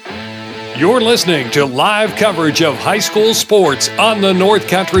 You're listening to live coverage of high school sports on the North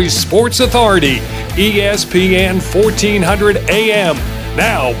Country Sports Authority, ESPN 1400 AM.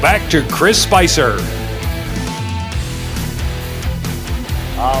 Now back to Chris Spicer.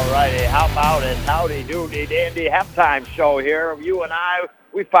 All righty, how about it? Howdy doody dandy halftime show here. You and I,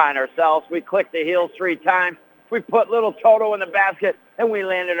 we find ourselves, we click the heels 3 times, we put little Toto in the basket, and we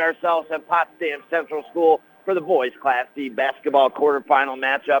landed ourselves at Potsdam Central School for the boys Class D basketball quarterfinal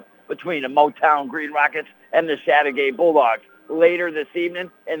matchup between the Motown Green Rockets and the Chateaugay Bulldogs. Later this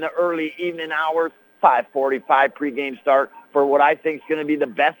evening, in the early evening hours, 5:45 pregame start for what I think is going to be the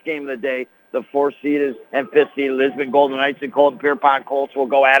best game of the day. The 4th-seeded and 5th-seeded Lisbon Golden Knights and Colton Pierpont Colts will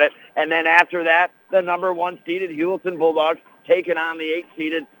go at it. And then after that, the number 1-seeded Hewlett Bulldogs taking on the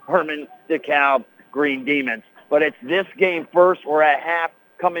 8th-seeded Herman DeKalb Green Demons. But it's this game first. We're at half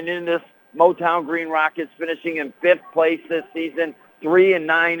coming into this. Motown Green Rockets finishing in 5th place this season,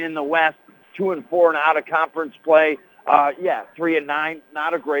 3-9 in the West, 2-4 in out-of-conference play. 3-9,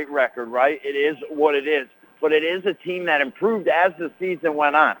 not a great record, right? It is what it is. But it is a team that improved as the season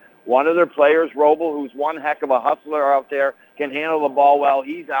went on. One of their players, Roble, who's one heck of a hustler out there, can handle the ball well.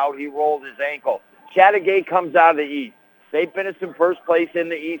 He's out. He rolled his ankle. Chateaugay comes out of the East. They finished in first place in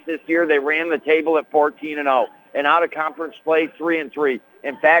the East this year. They ran the table at 14-0. And out-of-conference play, 3-3.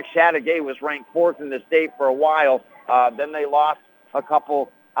 In fact, Chateaugay was ranked 4th in the state for a while. Then they lost a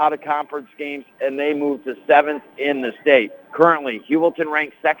couple out-of-conference games, and they moved to 7th in the state. Currently, Hewelton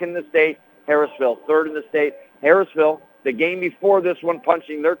ranked 2nd in the state. Harrisville, 3rd in the state. Harrisville, the game before this one,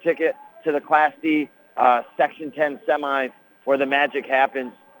 punching their ticket to the Class D Section 10 semis where the magic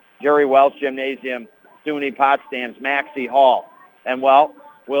happens. Jerry Welch Gymnasium, SUNY Potsdam's Maxey Hall. And, well,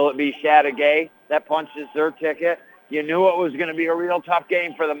 will it be Chateaugay that punches their ticket? You knew it was going to be a real tough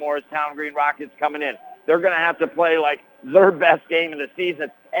game for the Morristown Green Rockets coming in. They're going to have to play like their best game of the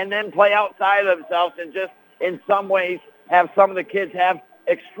season and then play outside of themselves and just in some ways have some of the kids have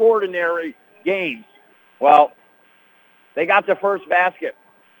extraordinary games. Well, they got the first basket.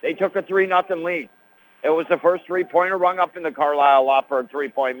 They took a 3-0 lead. It was the first three-pointer rung up in the Carlisle Lawford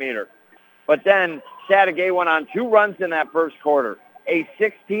three-point meter. But then Chateaugay went on 2 runs in that first quarter, a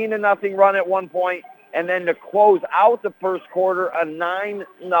 16-0 run at one point, and then to close out the first quarter, a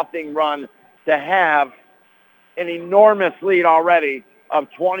 9-0 run to have an enormous lead already of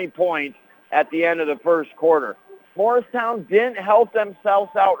 20 points at the end of the first quarter. Morristown didn't help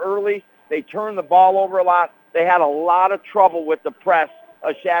themselves out early. They turned the ball over a lot. They had a lot of trouble with the press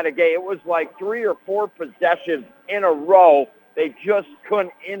of Chateaugay. It was like 3 or 4 possessions in a row. They just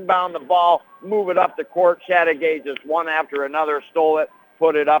couldn't inbound the ball, move it up the court. Chateaugay just one after another stole it,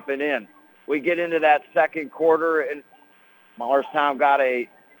 put it up and in. We get into that second quarter, and Morristown got a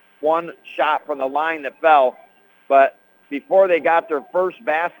 1 shot from the line that fell. But before they got their first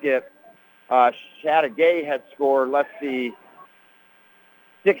basket, Chateaugay had scored,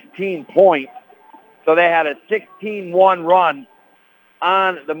 16 points. So they had a 16-1 run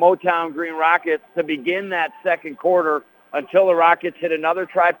on the Motown Green Rockets to begin that second quarter until the Rockets hit another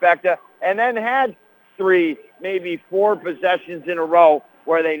trifecta and then had 3, maybe 4 possessions in a row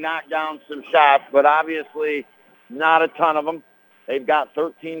where they knocked down some shots, but obviously not a ton of them. They've got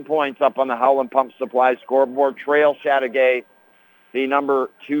 13 points up on the Howland Pump Supply scoreboard. Trail Chateaugay, the number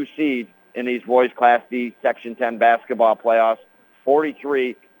 2 seed in these boys Class D Section 10 basketball playoffs,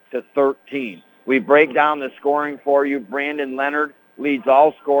 43-13. We break down the scoring for you. Brandon Leonard leads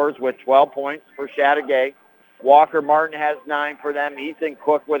all scores with 12 points for Chateaugay. Walker Martin has 9 for them. Ethan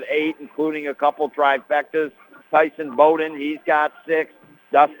Cook with 8, including a couple trifectas. Tyson Bowden, he's got 6.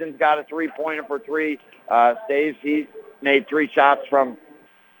 Dustin's got a 3-pointer for 3. Staves, he's made 3 shots from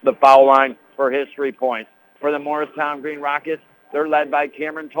the foul line for his 3 points. For the Morristown Green Rockets, they're led by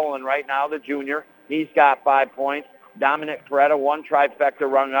Cameron Tolan right now, the junior. He's got 5 points. Dominic Peretta, 1 trifecta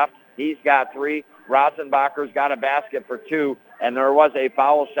rung up. He's got 3. Rosenbacher's got a basket for 2. And there was a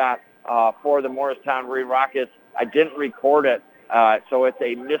foul shot for the Morristown Green Rockets. I didn't record it, so it's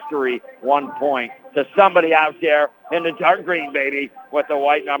a mystery 1 point to somebody out there in the dark green, baby, with the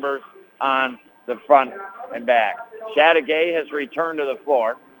white numbers on the front and back. Chateaugay has returned to the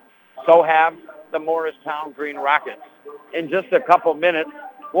floor. So have the Morristown Green Rockets. in just a couple minutes.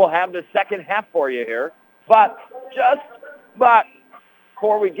 We'll have the second half for you here. But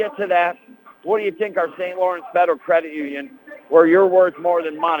before we get to that, what do you think our St. Lawrence Federal Credit Union, where you're worth more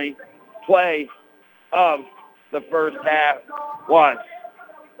than money, play of the first half was?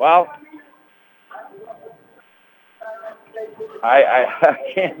 Well, I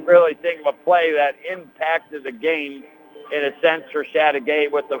can't really think of a play that impacted the game in a sense for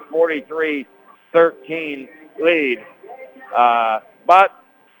Chateaugay with the 43-13 lead. But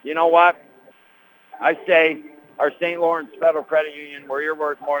you know what? I say our St. Lawrence Federal Credit Union, where you're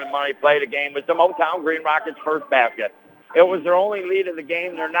worth more than money, played a game with the Morristown Green Rockets' first basket. It was their only lead of the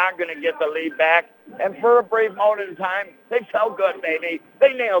game. They're not going to get the lead back. And for a brief moment in time, they felt good, baby.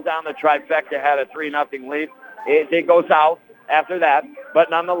 They nailed down the trifecta, had a 3-0 lead. It did go south after that, but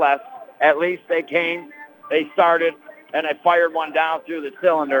nonetheless, at least they came, they started, and they fired one down through the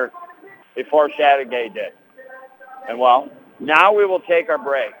cylinder before Chateaugay did. And, well, now we will take our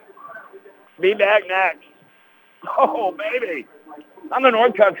break. Be back next. Oh, baby. On the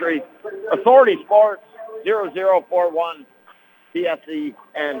North Country Authority Sports 0041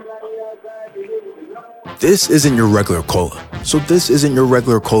 PSEN. This isn't your regular cola, so this isn't your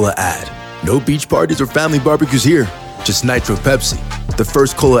regular cola ad. No beach parties or family barbecues here. Just Nitro Pepsi, the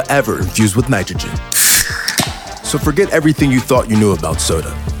first cola ever infused with nitrogen. So forget everything you thought you knew about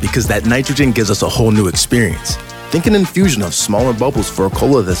soda, because that nitrogen gives us a whole new experience. Think an infusion of smaller bubbles for a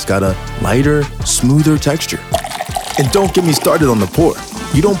cola that's got a lighter, smoother texture. And don't get me started on the pour.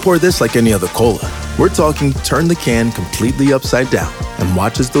 You don't pour this like any other cola. We're talking turn the can completely upside down and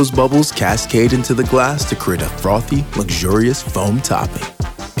watch as those bubbles cascade into the glass to create a frothy, luxurious foam topping.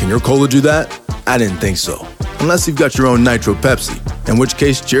 Can your cola do that? I didn't think so. Unless you've got your own Nitro Pepsi, in which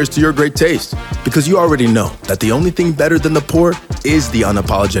case, cheers to your great taste. Because you already know that the only thing better than the pour is the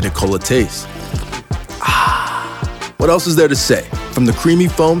unapologetic cola taste. What else is there to say? From the creamy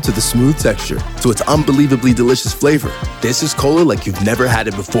foam to the smooth texture to its unbelievably delicious flavor, this is cola like you've never had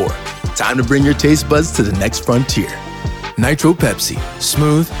it before. Time to bring your taste buds to the next frontier. Nitro Pepsi.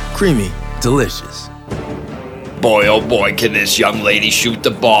 Smooth, creamy, delicious. Boy, oh boy, can this young lady shoot the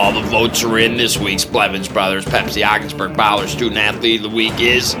ball. The votes are in. This week's Blevins Brothers Pepsi Ogdensburg Bowler Student Athlete of the Week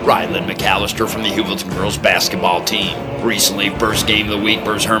is Ryland McAllister from the Hewelton girls basketball team. Recently, first game of the week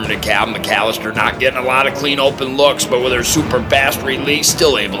versus Herman DeKalb. McAllister not getting a lot of clean open looks, but with her super fast release,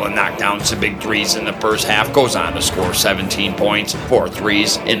 still able to knock down some big threes in the first half. Goes on to score 17 points, 4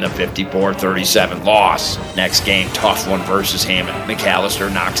 threes in the 54-37 loss. Next game, tough one versus Hammond.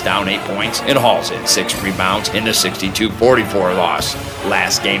 McAllister knocks down 8 points and hauls in 6 rebounds in the 62-44 loss.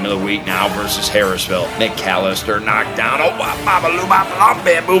 Last game of the week now versus Harrisville. McAllister knocked down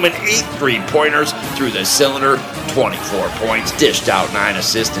booming 8 3-pointers through the cylinder, 24 points, dished out 9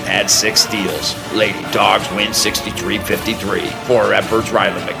 assists, and had 6 steals. Lady Dogs win 63-53. For efforts,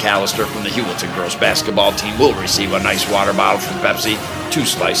 Ryland McAllister from the Hewelton girls basketball team will receive a nice water bottle from Pepsi, 2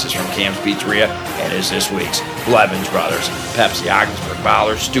 slices from Cam's Pizzeria, and is this week's Blevins Brothers Pepsi Ogdensburg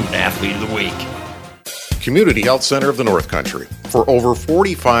Bowler Student Athlete of the Week. Community Health Center of the North Country. For over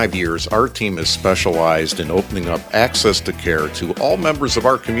 45 years, our team has specialized in opening up access to care to all members of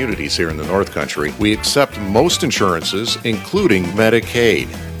our communities here in the North Country. We accept most insurances, including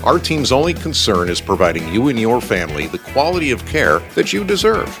Medicaid. Our team's only concern is providing you and your family the quality of care that you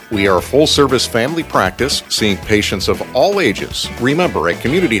deserve. We are a full-service family practice, seeing patients of all ages. Remember, at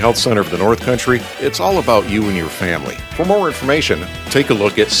Community Health Center of the North Country, it's all about you and your family. For more information, take a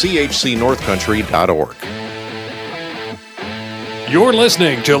look at chcnorthcountry.org. You're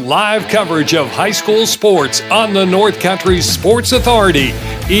listening to live coverage of high school sports on the North Country Sports Authority,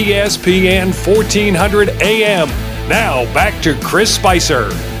 ESPN 1400 AM. Now, back to Chris Spicer.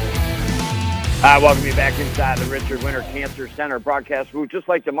 Welcome you back inside the Richard Winter Cancer Center broadcast booth. Just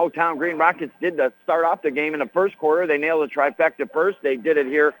like the Morristown Green Rockets did to start off the game in the first quarter, they nailed the trifecta first. They did it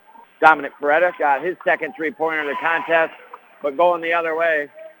here. Dominic Ferretta got his second three-pointer in the contest, but going the other way,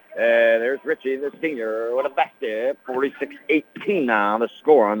 there's Richie, the senior, with a basket. 46-18 now, the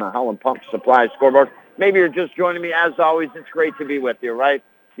score on the Holland Pump Supply scoreboard. Maybe you're just joining me. As always, it's great to be with you, right?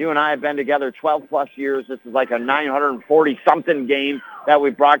 You and I have been together 12-plus years. This is like a 940-something game that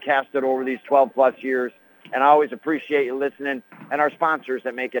we've broadcasted over these 12-plus years. And I always appreciate you listening and our sponsors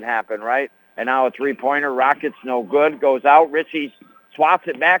that make it happen, right? And now a three-pointer. Rockets no good. Goes out. Richie swaps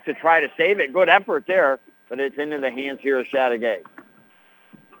it back to try to save it. Good effort there, but it's into the hands here of Chateaugay.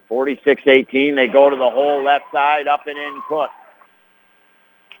 46-18. They go to the hole left side, up and in, Cook.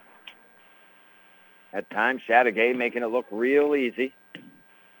 At times, Chateaugay making it look real easy.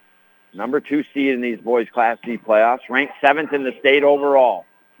 Number 2 seed in these boys' Class C playoffs, ranked 7th in the state overall.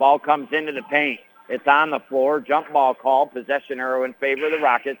 Ball comes into the paint. It's on the floor. Jump ball call. Possession arrow in favor of the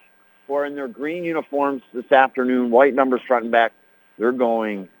Rockets, who are in their green uniforms this afternoon. White numbers front and back. They're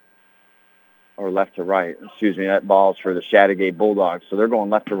going, or left to right. Excuse me, that ball's for the Chateaugay Bulldogs. So they're going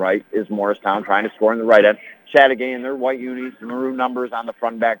left to right. Is Morristown trying to score in the right end. Chateaugay in their white unis, maroon numbers on the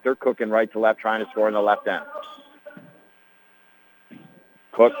front and back. They're cooking right to left, trying to score in the left end.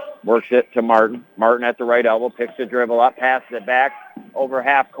 Cook works it to Martin. Martin at the right elbow, picks the dribble up, passes it back over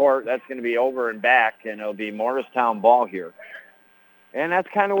half court. That's going to be over and back, and it'll be Morristown ball here. And that's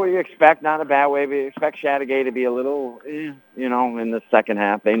kind of what you expect, not a bad way, but you expect Chateaugay to be a little, in the second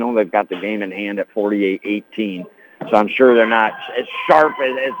half. They know they've got the game in hand at 48-18, so I'm sure they're not as sharp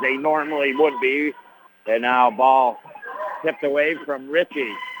as they normally would be. And now ball tipped away from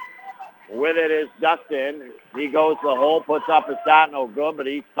Richie. With it is Dustin. He goes to the hole, puts up a shot, no good, but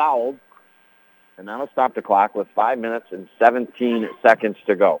he's fouled. And that'll stop the clock with 5 minutes and 17 seconds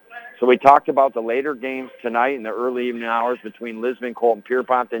to go. So we talked about the later games tonight in the early evening hours between Lisbon, Colton,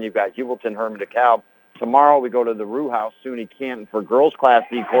 Pierpont. Then you've got Heuvelton, Herman DeKalb. Tomorrow we go to the Rue House, SUNY Canton, for girls Class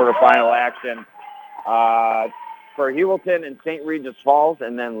D quarterfinal action for Heuvelton and St. Regis Falls,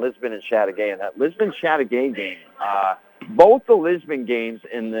 and then Lisbon and Chateaugay. And that Lisbon-Chateaugay game, both the Lisbon games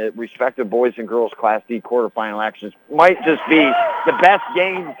in the respective boys and girls Class D quarterfinal actions might just be the best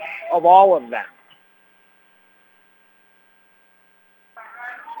games of all of them.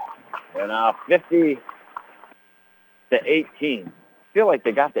 And 50-18. I feel like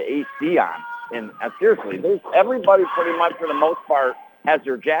they got the AC on. And seriously, everybody pretty much for the most part has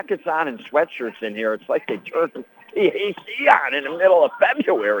their jackets on and sweatshirts in here. It's like they turned the AC on in the middle of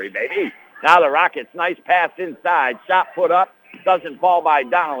February, baby. Now the Rockets, nice pass inside. Shot put up, doesn't fall by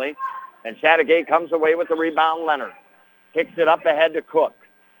Donnelly. And Chateaugay comes away with the rebound, Leonard. Kicks it up ahead to Cook.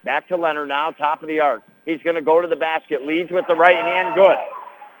 Back to Leonard now, top of the arc. He's going to go to the basket. Leads with the right hand, good.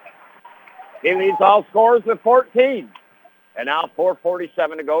 He leads all scorers with 14. And now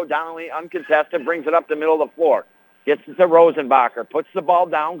 4:47 to go. Donnelly uncontested, brings it up the middle of the floor. Gets it to Rosenbacher. Puts the ball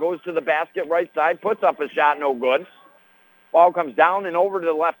down, goes to the basket right side, puts up a shot, no good. Ball comes down and over to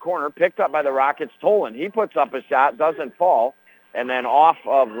the left corner, picked up by the Rockets. Tolan, he puts up a shot, doesn't fall. And then off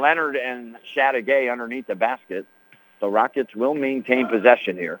of Leonard and Chateaugay underneath the basket. The Rockets will maintain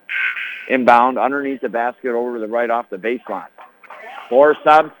possession here. Inbound underneath the basket over to the right off the baseline. 4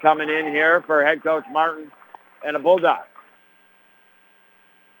 subs coming in here for head coach Martin and the Bulldogs.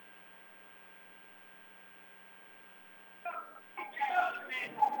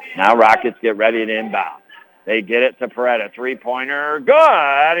 Now Rockets get ready to inbound. They get it to Peretta. Three-pointer.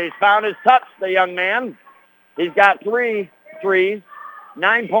 Good. He's found his touch, the young man. He's got 3 threes,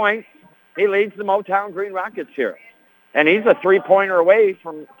 9 points. He leads the Motown Green Rockets here. And he's a 3-pointer away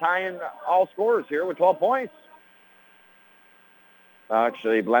from tying all scorers here with 12 points.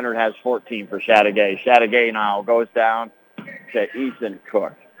 Actually, Leonard has 14 for Chateaugay. Chateaugay now goes down to Ethan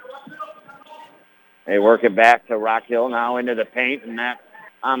Cook. They work it back to Rock Hill now into the paint, and that's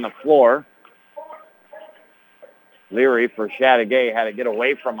on the floor. Leary for Chateaugay had to get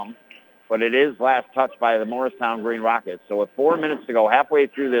away from him, but it is last touch by the Morristown Green Rockets. So with 4 minutes to go, halfway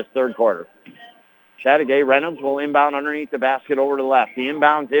through this third quarter, Chateaugay Reynolds will inbound underneath the basket over to the left. He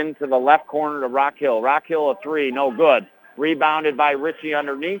inbounds into the left corner to Rock Hill. Rock Hill a 3, no good. Rebounded by Ritchie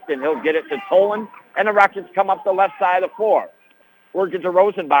underneath, and he'll get it to Tolan, and the Rockets come up the left side of the floor. Work it to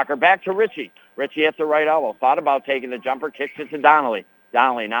Rosenbacher, back to Ritchie. Ritchie at the right elbow. Thought about taking the jumper, kicks it to Donnelly.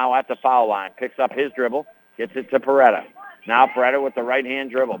 Donnelly now at the foul line. Picks up his dribble, gets it to Peretta. Now Peretta with the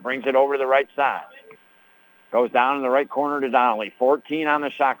right-hand dribble. Brings it over to the right side. Goes down in the right corner to Donnelly. 14 on the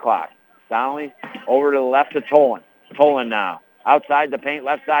shot clock. Donnelly over to the left to Tolan. Tolan now. Outside the paint,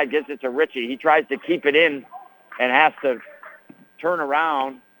 left side, gets it to Ritchie. He tries to keep it in and has to turn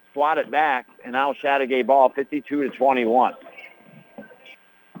around, swat it back, and now Chateaugay ball 52-21.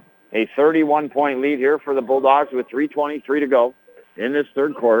 A 31-point lead here for the Bulldogs with 3:23 to go in this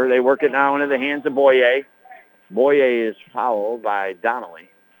third quarter. They work it now into the hands of Boyer. Boyer is fouled by Donnelly.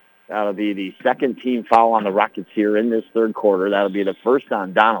 That'll be the second team foul on the Rockets here in this third quarter. That'll be the first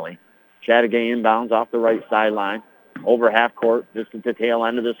on Donnelly. Chateaugay inbounds off the right sideline. Over half court, just at the tail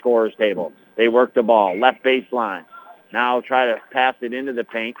end of the scorer's table. They work the ball, left baseline. Now try to pass it into the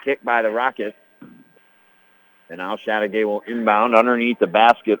paint, kicked by the Rockets. And now Chateaugay will inbound underneath the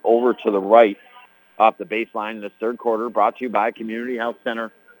basket over to the right off the baseline in this third quarter, brought to you by Community Health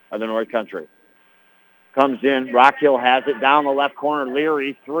Center of the North Country. Comes in, Rock Hill has it down the left corner.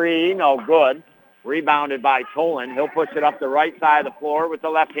 Leary, 3, no good. Rebounded by Tolan. He'll push it up the right side of the floor with the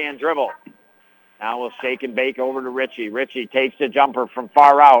left-hand dribble. Now we'll shake and bake over to Ritchie. Ritchie takes the jumper from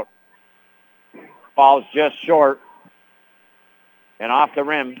far out. Falls just short and off the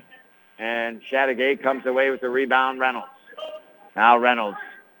rim. And Chateaugay comes away with the rebound, Reynolds. Now Reynolds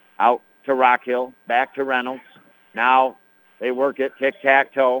out to Rockhill, back to Reynolds. Now they work it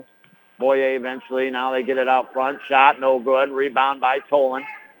tic-tac-toe. Boyer eventually, now they get it out front. Shot, no good. Rebound by Tolan.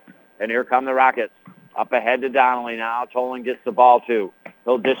 And here come the Rockets. Up ahead to Donnelly now. Tolan gets the ball, too.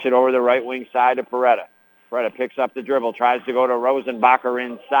 He'll dish it over the right wing side to Peretta. Peretta picks up the dribble, tries to go to Rosenbacher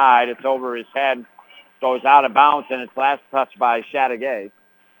inside. It's over his head. Goes out of bounds, and it's last touched by Chateaugay.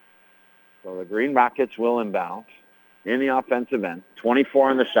 So the Green Rockets will inbound in the offensive end.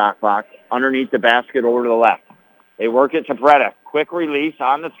 24 on the shot clock. Underneath the basket over to the left. They work it to Peretta. Quick release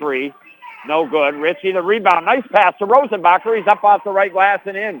on the three. No good. Ritchie, the rebound. Nice pass to Rosenbacher. He's up off the right glass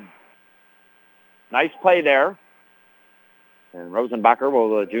and in. Nice play there. And Rosenbacher,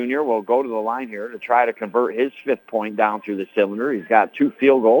 the junior, will go to the line here to try to convert his 5th point down through the cylinder. He's got 2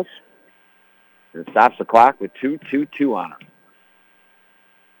 field goals. And stops the clock with 2:22 on him.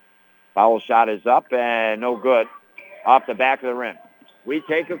 Foul shot is up and no good. Off the back of the rim. We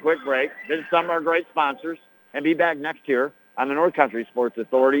take a quick break. Visit some of our great sponsors and be back next year on the North Country Sports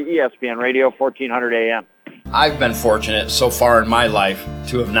Authority, ESPN Radio, 1400 AM. I've been fortunate so far in my life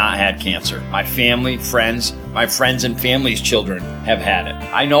to have not had cancer. My family, friends, my friends and family's children have had it.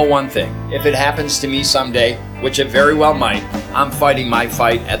 I know one thing. If it happens to me someday, which it very well might, I'm fighting my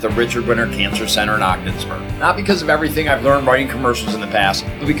fight at the Richard Winter Cancer Center in Ogdensburg. Not because of everything I've learned writing commercials in the past,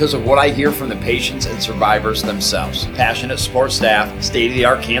 but because of what I hear from the patients and survivors themselves. Passionate support staff,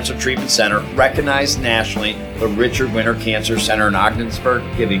 state-of-the-art cancer treatment center, recognized nationally, the Richard Winter Cancer Center in Ogdensburg,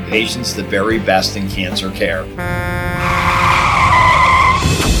 giving patients the very best in cancer care.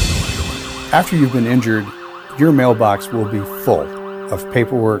 After you've been injured, your mailbox will be full of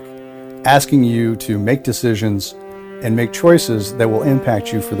paperwork asking you to make decisions and make choices that will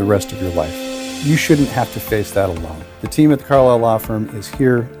impact you for the rest of your life. You shouldn't have to face that alone. The team at the Carlisle Law Firm is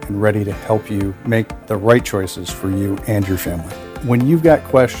here and ready to help you make the right choices for you and your family. When you've got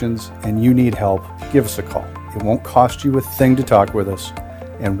questions and you need help, give us a call. It won't cost you a thing to talk with us,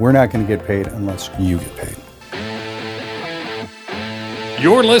 and we're not going to get paid unless you get paid.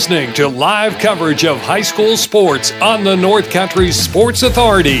 You're listening to live coverage of high school sports on the North Country Sports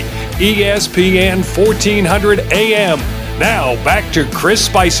Authority, ESPN 1400 AM. Now back to Chris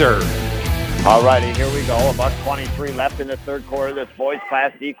Spicer. All righty, here we go. $1:23 left in the third quarter. This boys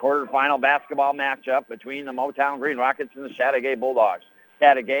Class D quarterfinal basketball matchup between the Motown Green Rockets and the Chateaugay Bulldogs.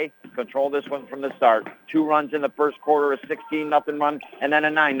 Chateaugay controlled this one from the start. 2 runs in the first quarter, a 16-0 run, and then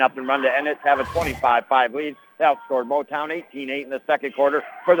a 9-0 run to end it to have a 25-5 lead. They outscored Motown 18-8 in the second quarter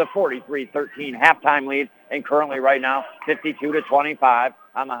for the 43-13 halftime lead, and currently right now 52-25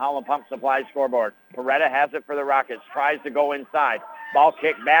 on the Howland Pump Supply scoreboard. Peretta has it for the Rockets, tries to go inside. Ball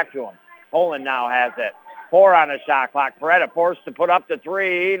kicked back to him. Poland now has it. 4 on the shot clock. Peretta forced to put up the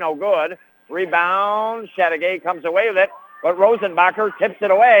 3, no good. Rebound, Chateaugay comes away with it. But Rosenbacher tips it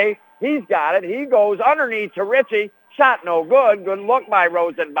away. He's got it. He goes underneath to Ritchie. Shot no good. Good look by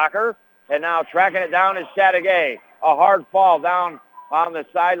Rosenbacher. And now tracking it down is Chateaugay. A hard fall down on the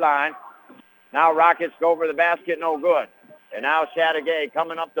sideline. Now Rockets go over the basket. No good. And now Chateaugay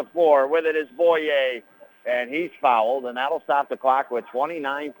coming up the floor. With it is Boyer. And he's fouled. And that'll stop the clock with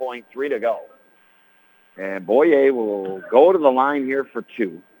 29.3 to go. And Boyer will go to the line here for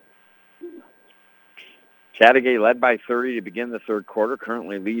 2. Chateaugay led by 30 to begin the third quarter,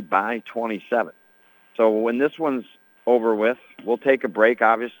 currently lead by 27. So when this one's over with, we'll take a break,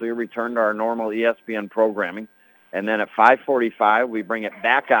 obviously return to our normal ESPN programming. And then at 5:45, we bring it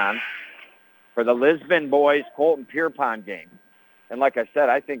back on for the Lisbon boys Colton Pierpont game. And like I said,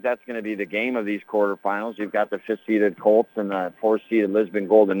 I think that's going to be the game of these quarterfinals. You've got the 5th-seeded Colts and the 4th-seeded Lisbon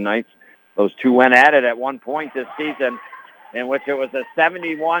Golden Knights. Those two went at it at one point this season, in which it was a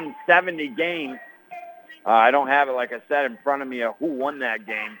 71-70 game. I don't have it, like I said, in front of me who won that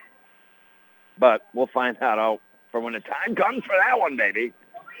game. But we'll find that out for when the time comes for that one, baby.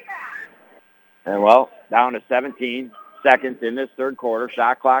 And, well, down to 17 seconds in this third quarter.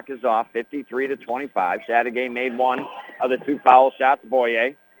 Shot clock is off, 53-25. Chateaugay made one of the 2 foul shots,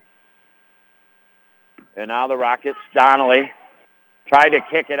 Boyer. And now the Rockets, Donnelly, tried to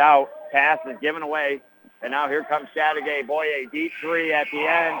kick it out. Pass is given away. And now here comes Chateaugay. Boyer, deep 3 at the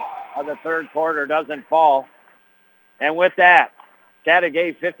end of the third quarter, doesn't fall. And with that,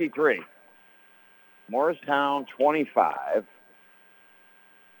 Chateaugay 53. Morristown 25.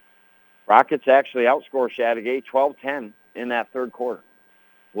 Rockets actually outscore Chateaugay 12-10 in that third quarter.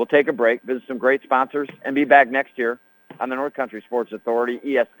 We'll take a break, visit some great sponsors, and be back next year on the North Country Sports Authority,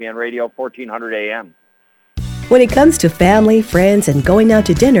 ESPN Radio, 1400 AM. When it comes to family, friends, and going out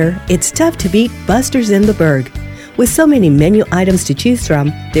to dinner, it's tough to beat Buster's in the Berg. With so many menu items to choose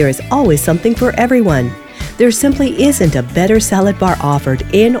from, there is always something for everyone. There simply isn't a better salad bar offered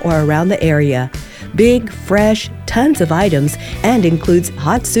in or around the area. Big, fresh, tons of items, and includes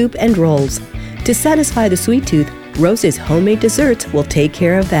hot soup and rolls. To satisfy the sweet tooth, Rose's homemade desserts will take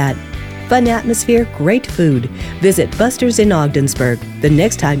care of that. Fun atmosphere, great food. Visit Buster's in Ogdensburg the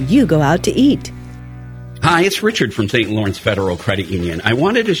next time you go out to eat. Hi, it's Richard from St. Lawrence Federal Credit Union. I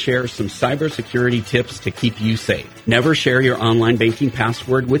wanted to share some cybersecurity tips to keep you safe. Never share your online banking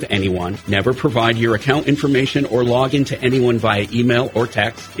password with anyone. Never provide your account information or log into anyone via email or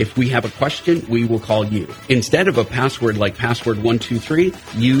text. If we have a question, we will call you. Instead of a password like password 123,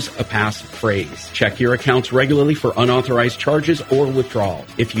 use a passphrase. Check your accounts regularly for unauthorized charges or withdrawals.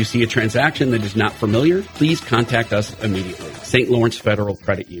 If you see a transaction that is not familiar, please contact us immediately. St. Lawrence Federal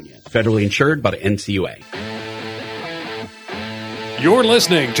Credit Union. Federally insured by the NCUA. You're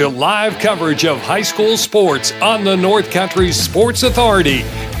listening to live coverage of high school sports on the North Country Sports Authority,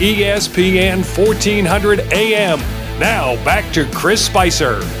 ESPN 1400 AM. Now back to Chris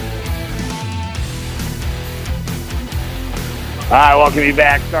Spicer. All right, welcome you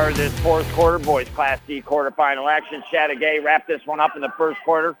back. Started this fourth quarter, boys Class D quarterfinal action. Chateaugay wrapped this one up in the first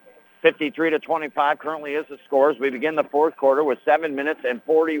quarter. 53-25 currently is the scores. We begin the fourth quarter with 7 minutes and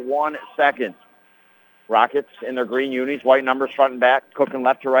 41 seconds. Rockets in their green unis, white numbers front and back, cooking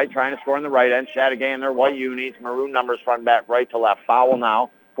left to right, trying to score in the right end. Chateaugay in their white unis, maroon numbers front and back, right to left. Foul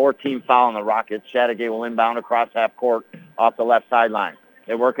now. 14 foul on the Rockets. Chateaugay will inbound across half court off the left sideline.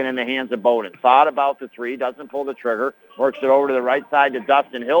 They're working in the hands of Bowden. Thought about the three, doesn't pull the trigger, works it over to the right side to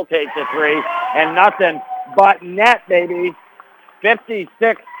Dustin. He'll take the three, and nothing but net, baby.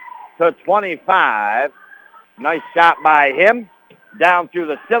 56-25. Nice shot by him. Down through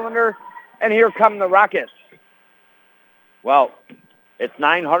the cylinder. And here come the Rockets. Well, it's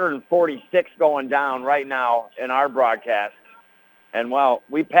 946 going down right now in our broadcast. And, well,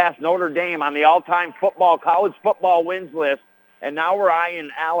 we passed Notre Dame on the all-time college football wins list. And now we're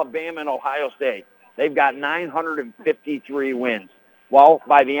eyeing Alabama and Ohio State. They've got 953 wins. Well,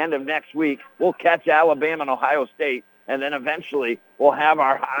 by the end of next week, we'll catch Alabama and Ohio State. And then eventually we'll have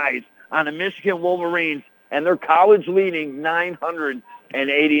our eyes on the Michigan Wolverines and their college-leading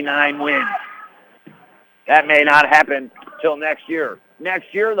 989 wins. That may not happen till next year.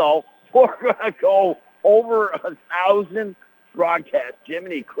 Next year, though, we're going to go over 1,000 broadcasts.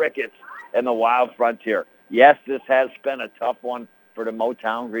 Jiminy Crickets and the Wild Frontier. Yes, this has been a tough one for the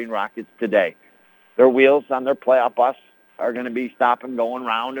Motown Green Rockets today. Their wheels on their playoff bus are going to be stopping, going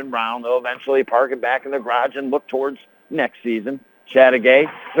round and round. They'll eventually park it back in the garage and look towards next season.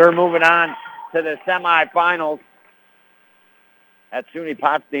 Chateaugay, they're moving on to the semifinals at SUNY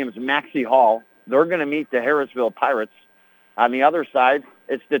Potsdam's Maxey Hall. They're going to meet the Harrisville Pirates. On the other side,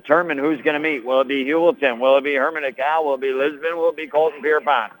 it's determined who's going to meet. Will it be Hewlett? Will it be Herman DeKalb? Will it be Lisbon? Will it be Colton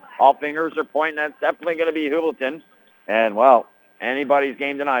Pierpont? All fingers are pointing. That's definitely going to be Hewlett. And, well, anybody's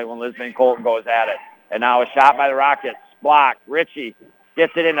game tonight when Lisbon and Colton goes at it. And now a shot by the Rockets. Block. Richie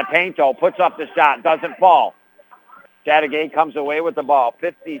gets it in the paint, though. Puts up the shot. Doesn't fall. Chateaugay comes away with the ball,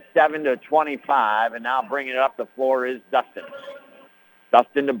 57-25, and now bringing it up the floor is Dustin.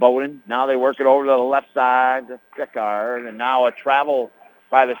 Dustin to Bowden. Now they work it over to the left side to Pickard, and now a travel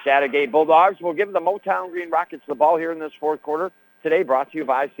by the Chateaugay Bulldogs. We'll give the Motown Green Rockets the ball here in this fourth quarter. Today brought to you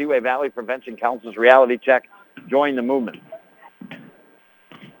by Seaway Valley Prevention Council's Reality Check. Join the movement.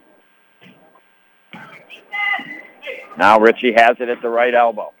 Now Richie has it at the right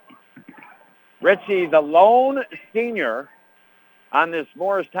elbow. Richie, the lone senior on this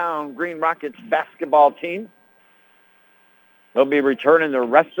Morristown Green Rockets basketball team. They'll be returning the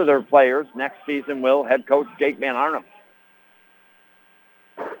rest of their players. Next season will head coach Jake Van Arnhem.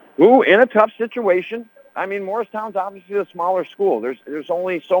 Ooh, in a tough situation. I mean, Morristown's obviously a smaller school. There's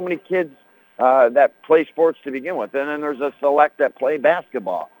only so many kids that play sports to begin with, and then there's a select that play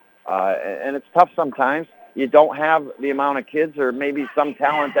basketball. And it's tough sometimes. You don't have the amount of kids or maybe some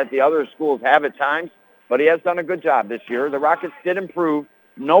talent that the other schools have at times, but he has done a good job this year. The Rockets did improve,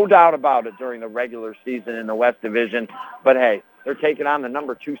 no doubt about it, during the regular season in the West Division. But, hey, they're taking on the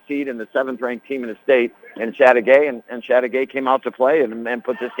number 2 seed and the 7th-ranked team in the state in Chateaugay, and Chateaugay came out to play and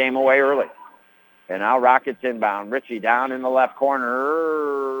put this game away early. And now Rockets inbound. Richie down in the left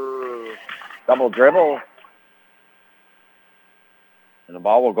corner. Double dribble. And the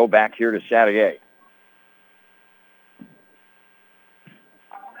ball will go back here to Chateaugay.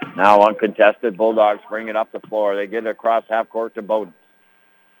 Now uncontested, Bulldogs bring it up the floor. They get it across half court to Bowden.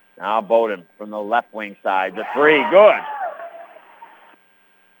 Now Bowden from the left wing side. The three, good.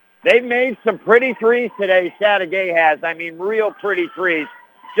 They've made some pretty threes today, Chateaugay has. I mean, real pretty threes.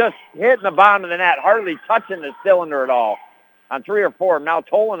 just hitting the bottom of the net, hardly touching the cylinder at all. On 3 or 4, now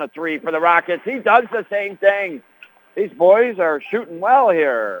Tolan a 3 for the Rockets. He does the same thing. These boys are shooting well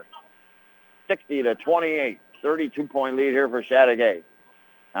here. 60-28, 32-point lead here for Chateaugay.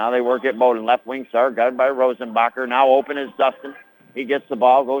 Now they work at Bowden. Left wing start, guarded by Rosenbacher. Now open is Dustin. He gets the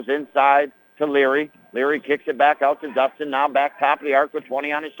ball, goes inside to Leary. Leary kicks it back out to Dustin. Now back top of the arc with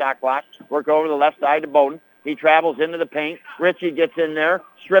 20 on his shot clock. Work over the left side to Bowden. He travels into the paint. Ritchie gets in there,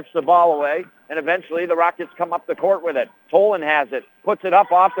 strips the ball away, and eventually the Rockets come up the court with it. Tolan has it, puts it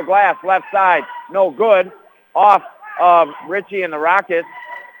up off the glass, left side. No good. Off of Ritchie and the Rockets,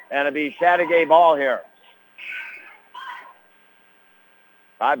 and it'll be Chateaugay ball here.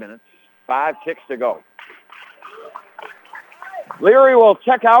 5 minutes, 5 kicks to go. Leary will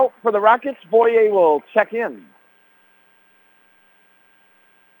check out for the Rockets. Boyer will check in.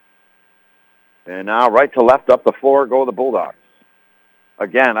 And now right to left up the floor go the Bulldogs.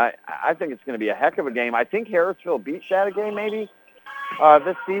 Again, I think it's going to be a heck of a game. I think Harrisville beat Chateaugay maybe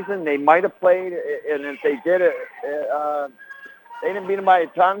this season. They might have played, and if they did it, they didn't beat them by a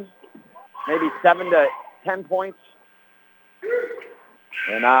ton, maybe 7 to 10 points.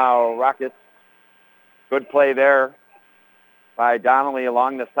 And now Rockets, good play there by Donnelly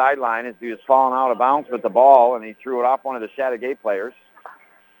along the sideline as he was falling out of bounds with the ball, and he threw it off one of the Chateaugay players.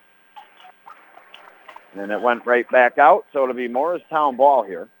 And it went right back out, so it'll be Morristown ball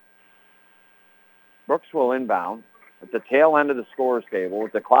here. Brooks will inbound at the tail end of the scorer's table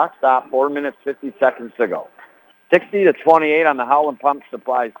with the clock stopped, 4 minutes, 50 seconds to go. 60-28 on the Howland Pump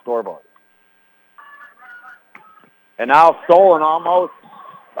Supply scoreboard. And now stolen almost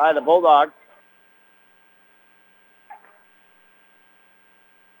by the Bulldogs.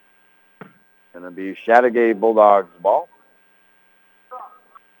 Going to be Chateaugay Bulldogs ball.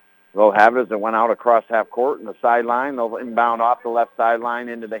 They'll have it as it went out across half court in the sideline. They'll inbound off the left sideline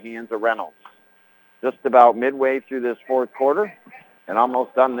into the hands of Reynolds. Just about midway through this fourth quarter and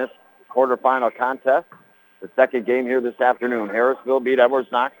almost done this quarterfinal contest. The second game here this afternoon. Harrisville beat Edwards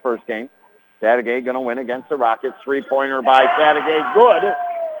Knox first game. Chateaugay going to win against the Rockets. Three-pointer by Chateaugay. Good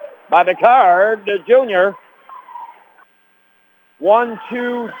by the card, the junior. 1,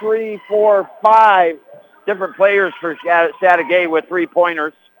 2, 3, 4, 5 different players for Chateaugay with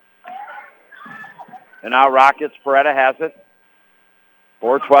three-pointers. And now Rockets, Peretta has it.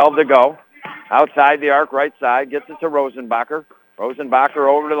 4:12 to go. Outside the arc, right side, gets it to Rosenbacher. Rosenbacher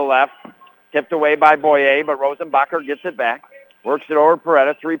over to the left. Tipped away by Boyer, but Rosenbacher gets it back. Works it over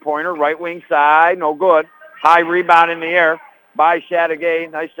Peretta. Three-pointer, right wing side, no good. High rebound in the air by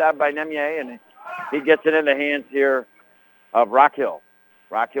Chateaugay. Nice job by Nemier, and he gets it in the hands here of Rockhill.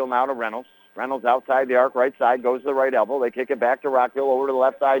 Rockhill now to Reynolds. Reynolds outside the arc, right side, goes to the right elbow. They kick it back to Rockhill over to the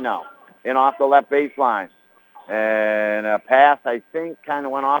left side now. In off the left baseline. And a pass, I think, kind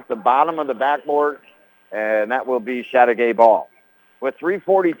of went off the bottom of the backboard, and that will be Chateaugay ball. With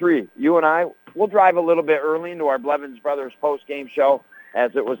 3:43, you and I, we'll drive a little bit early into our Blevins Brothers post-game show,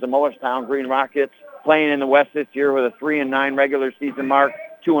 as it was the Morristown Green Rockets playing in the West this year with a 3-9 regular season mark,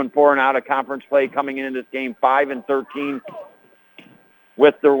 2-4 and out of conference play, coming into this game 5-13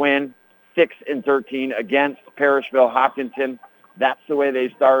 with their win, 6-13 against Parrishville Hopkinton. That's the way they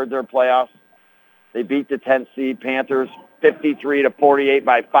started their playoffs. They beat the 10th seed Panthers 53-48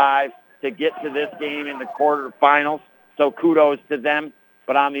 by 5 to get to this game in the quarterfinals. So kudos to them.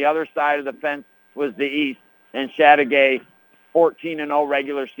 But on the other side of the fence was the East, and Chateaugay 14-0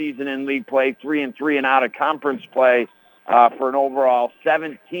 regular season in league play, 3-3 and out of conference play for an overall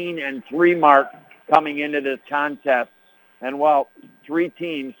 17-3 mark coming into this contest. And, well, 3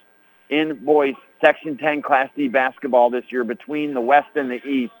 teams in boys Section 10 Class D basketball this year between the West and the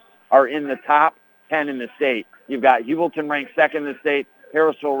East are in the top 10 in the state. You've got Hewelton ranked second in the state,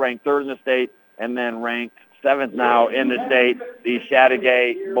 Harrisville ranked third in the state, and then ranked 7th now in the state, the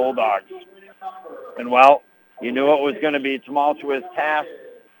Chateaugay Bulldogs. And, well, you knew it was going to be a tumultuous task,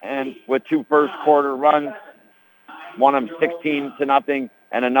 and with 2 first-quarter runs, one of them 16-0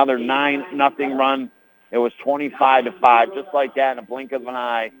 and another 9-0 run, it was 25-5, just like that in a blink of an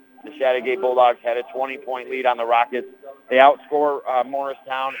eye. The Chateaugay Bulldogs had a 20-point lead on the Rockets. They outscore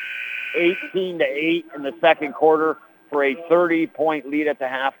Morristown 18-8 in the second quarter for a 30-point lead at the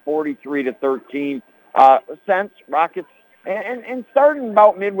half, 43-13. Since Rockets, and starting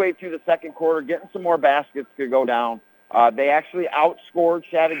about midway through the second quarter, getting some more baskets to go down. They actually outscored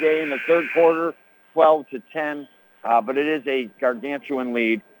Chateaugay in the third quarter, 12-10, but it is a gargantuan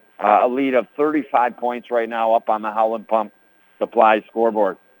lead, a lead of 35 points right now up on the Howland Pump Supply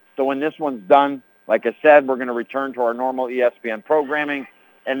scoreboard. So when this one's done, like I said, we're going to return to our normal ESPN programming.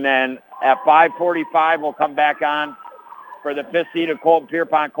 And then at 5:45, we'll come back on for the 5th-seeded Colton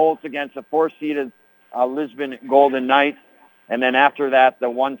Pierpont Colts against the 4th-seeded Lisbon Golden Knights. And then after that, the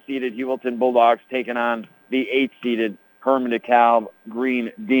 1-seeded Hewelton Bulldogs taking on the 8th-seeded Herman DeKalb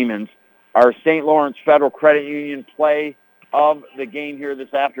Green Demons. Our St. Lawrence Federal Credit Union play of the game here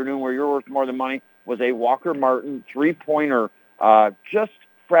this afternoon, where you're worth more than money, was a Walker Martin three-pointer just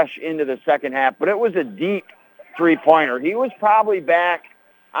fresh into the second half. But it was a deep three-pointer. He was probably back,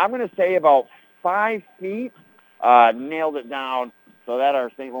 I'm going to say, about 5 feet. Nailed it down. So that our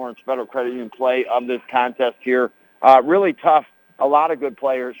St. Lawrence Federal Credit Union play of this contest here. Really tough. A lot of good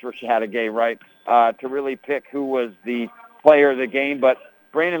players for Chateaugay, right, to really pick who was the player of the game. But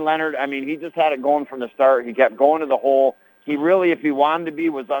Brandon Leonard, I mean, he just had it going from the start. He kept going to the hole. He really, if he wanted to be,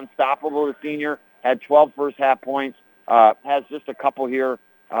 was unstoppable, the senior. Had 12 first-half points. Has just a couple here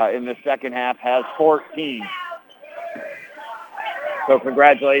in the second half. Has 14. So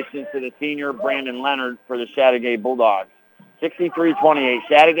congratulations to the senior, Brandon Leonard, for the Chateaugay Bulldogs. 63-28.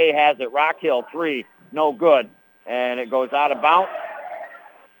 Chateaugay has it. Rock Hill, 3. No good. And it goes out of bounds.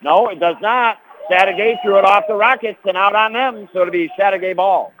 No, it does not. Chateaugay threw it off the Rockets and out on them, so it'll be Chateaugay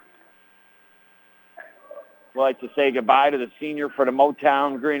ball. We'd like to say goodbye to the senior for the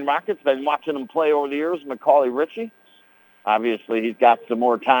Motown Green Rockets. Been watching them play over the years, Macaulay Ritchie. Obviously, he's got some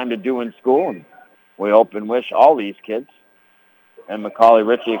more time to do in school, and we hope and wish all these kids, and Macaulay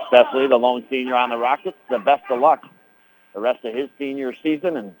Ritchie especially, the lone senior on the Rockets, the best of luck the rest of his senior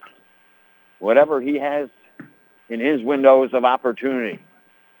season and whatever he has in his windows of opportunity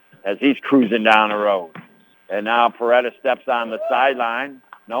as he's cruising down the road. And now Peretta steps on the sideline.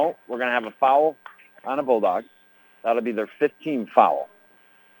 No, we're going to have a foul on the Bulldogs. That'll be their 15th foul.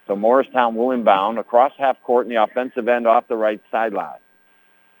 So Morristown will inbound across half court in the offensive end off the right sideline.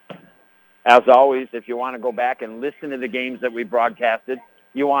 As always, if you want to go back and listen to the games that we broadcasted,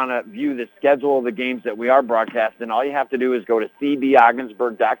 you want to view the schedule of the games that we are broadcasting, all you have to do is go to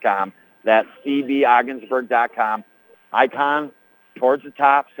cbogginsburg.com. That's cbogginsburg.com. Icon towards the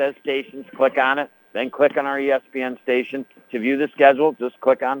top says stations. Click on it. Then click on our ESPN station. To view the schedule, just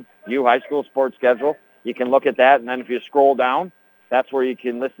click on View High School Sports Schedule. You can look at that, and then if you scroll down, that's where you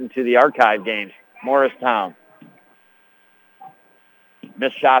can listen to the archive games. Morristown.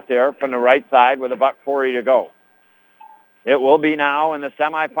 Missed shot there from the right side with $1:40 to go. It will be now in the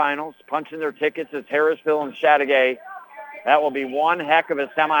semifinals. Punching their tickets is Harrisville and Chateaugay. That will be one heck of a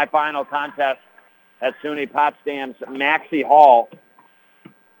semifinal contest at SUNY Potsdam's Maxey Hall.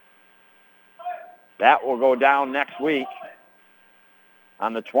 That will go down next week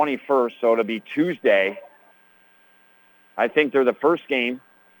on the 21st, so it'll be Tuesday. I think they're the first game.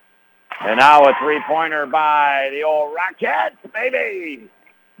 And now a three-pointer by the old Rockets, baby.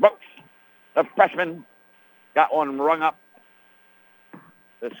 Brooks, the freshman, got one rung up.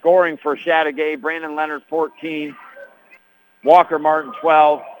 The scoring for Chateaugay, Brandon Leonard, 14. Walker Martin,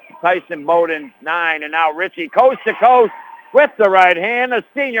 12. Tyson Bowden, 9. And now Ritchie, coast to coast with the right hand. The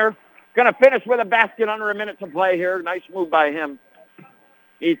senior going to finish with a basket under a minute to play here. Nice move by him.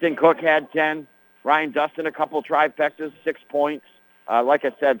 Ethan Cook had 10. Ryan Dustin, a couple trifectas, 6 points. Like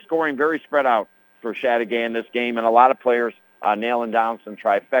I said, scoring very spread out for Chateaugay in this game, and a lot of players nailing down some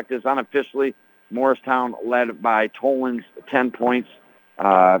trifectas. Unofficially, Morristown led by Tolan's 10 points.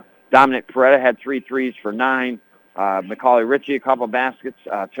 Dominic Peretta had 3 threes for 9. Macaulay Ritchie, a couple baskets.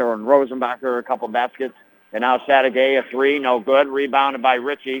 Teron Rosenbacher, a couple baskets. And now Chateaugay, a 3, no good. Rebounded by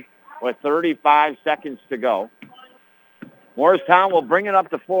Ritchie with 35 seconds to go. Morristown will bring it up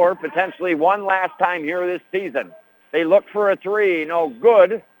to 4, potentially one last time here this season. They look for a 3, no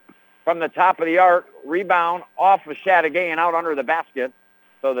good from the top of the arc. Rebound off of Chateaugay and out under the basket.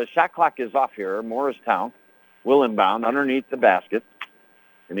 So the shot clock is off here. Morristown will inbound underneath the basket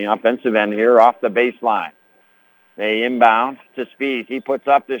in the offensive end here off the baseline. They inbound to Speed. He puts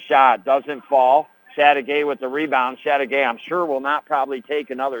up the shot, doesn't fall. Chateaugay with the rebound. Chateaugay, I'm sure, will not probably take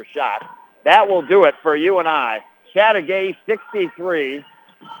another shot. That will do it for you and I. Chateaugay 63.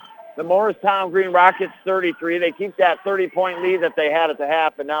 The Morristown Green Rockets 33. They keep that 30-point lead that they had at the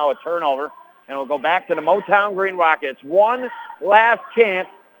half, and now a turnover. And we'll go back to the Motown Green Rockets. One last chance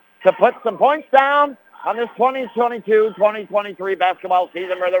to put some points down on this 2022-2023 basketball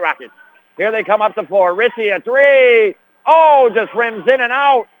season for the Rockets. Here they come up the floor. Ritchie, a 3. Oh, just rims in and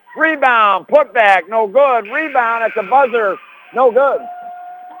out. Rebound, put back, no good. Rebound at the buzzer, no good.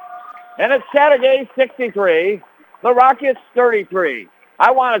 And it's Chateaugay 63, the Rockets 33.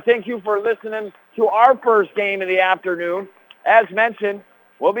 I want to thank you for listening to our first game of the afternoon. As mentioned,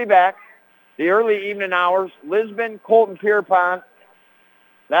 we'll be back the early evening hours. Lisbon, Colton Pierpont.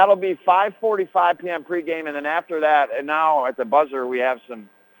 That'll be 5:45 p.m. pregame, and then after that, and now at the buzzer, we have some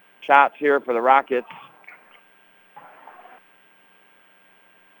shots here for the Rockets.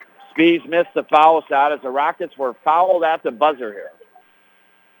 Spees missed the foul shot as the Rockets were fouled at the buzzer here.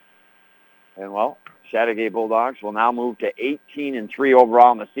 And, well, Chateaugay Bulldogs will now move to 18-3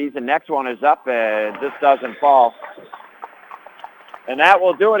 overall in the season. Next one is up, and this doesn't fall. And that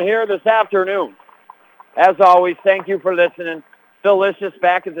will do it here this afternoon. As always, thank you for listening. Phil Licious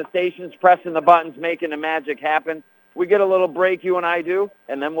back at the stations, pressing the buttons, making the magic happen. We get a little break, you and I do,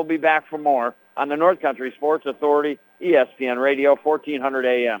 and then we'll be back for more on the North Country Sports Authority, ESPN Radio, 1400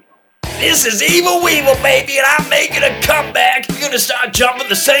 AM. This is Evil Weevil, baby, and I'm making a comeback. You're gonna start jumping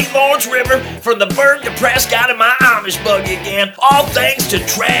the St. Lawrence River from the Berg to Prescott in my Amish buggy again. All thanks to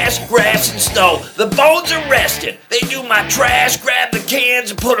trash, grass, and snow. The bones are rested. They do my trash, grab the cans,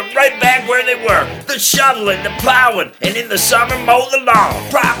 and put them right back where they were. The shoveling, the plowing, and in the summer mow the lawn.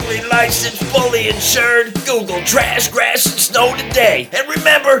 Properly licensed, fully insured. Google trash, grass, and snow today. And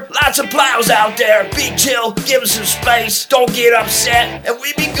remember, lots of plows out there. Be chill, give them some space. Don't get upset, and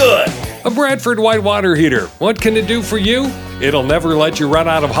we be good. A Bradford White Water Heater. What can it do for you? It'll never let you run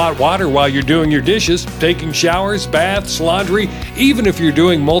out of hot water while you're doing your dishes, taking showers, baths, laundry, even if you're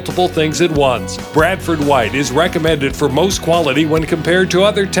doing multiple things at once. Bradford White is recommended for most quality when compared to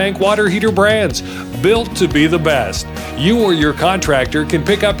other tank water heater brands. Built to be the best. You or your contractor can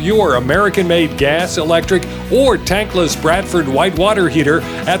pick up your American-made gas, electric, or tankless Bradford White Water Heater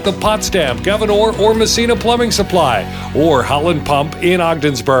at the Potsdam, Governor, or Messina Plumbing Supply, or Holland Pump in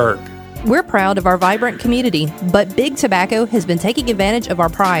Ogdensburg. We're proud of our vibrant community, but Big Tobacco has been taking advantage of our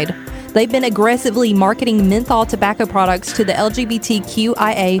pride. They've been aggressively marketing menthol tobacco products to the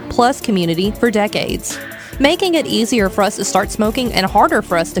LGBTQIA+ community for decades, making it easier for us to start smoking and harder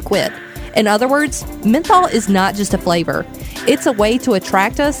for us to quit. In other words, menthol is not just a flavor. It's a way to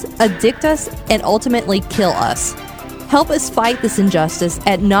attract us, addict us, and ultimately kill us. Help us fight this injustice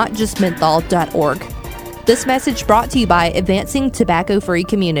at notjustmenthol.org. This message brought to you by Advancing Tobacco-Free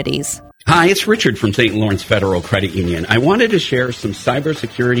Communities. Hi, it's Richard from St. Lawrence Federal Credit Union. I wanted to share some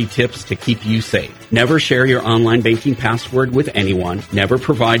cybersecurity tips to keep you safe. Never share your online banking password with anyone. Never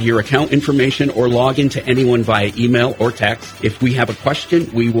provide your account information or log into anyone via email or text. If we have a question,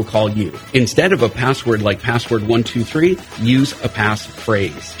 we will call you. Instead of a password like password 123, use a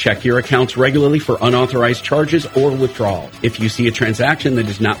passphrase. Check your accounts regularly for unauthorized charges or withdrawal. If you see a transaction that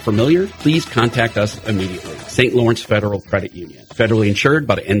is not familiar, please contact us immediately. St. Lawrence Federal Credit Union. Federally insured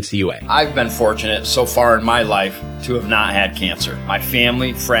by the NCUA. I've been fortunate so far in my life to have not had cancer. My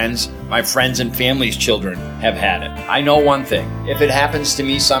family, friends, my friends and family's children have had it. I know one thing. If it happens to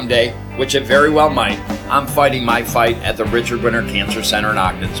me someday, which it very well might, I'm fighting my fight at the Richard Winter Cancer Center in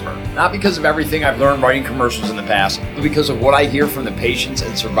Ogdensburg. Not because of everything I've learned writing commercials in the past, but because of what I hear from the patients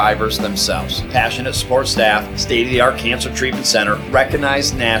and survivors themselves. Passionate support staff, state-of-the-art cancer treatment center,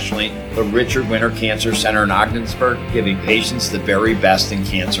 recognized nationally, the Richard Winter Cancer Center in Ogdensburg, giving patients the very best in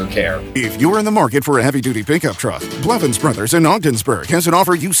cancer care. If you're in the market for a heavy-duty pickup truck, Blevins Brothers in Ogdensburg has an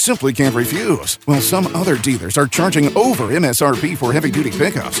offer you simply can't refuse. While some other dealers are charging over MSRP for heavy-duty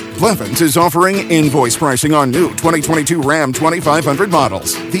pickups, Blevins is offering invoice pricing on new 2022 Ram 2500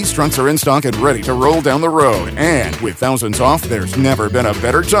 models. These trucks are in stock and ready to roll down the road. And with thousands off, there's never been a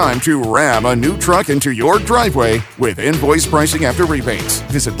better time to ram a new truck into your driveway with invoice pricing after rebates.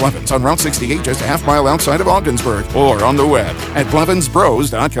 Visit Blevins on Route 68, just a half mile outside of Ogdensburg, or on the web at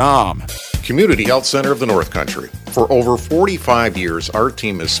blevinsbros.com. Community Health Center of the North Country. For over 45 years, our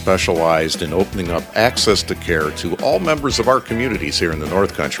team has specialized in opening up access to care to all members of our communities here in the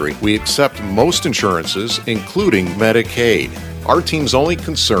North Country. We accept most insurances, including Medicaid. Our team's only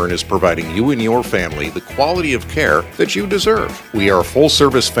concern is providing you and your family the quality of care that you deserve. We are a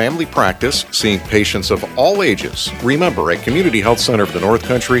full-service family practice, seeing patients of all ages. Remember, at Community Health Center of the North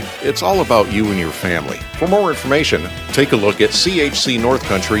Country, it's all about you and your family. For more information, take a look at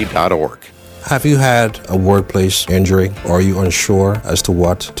chcnorthcountry.org. Have you had a workplace injury? Or are you unsure as to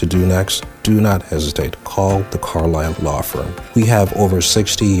what to do next? Do not hesitate. Call the Carlisle Law Firm. We have over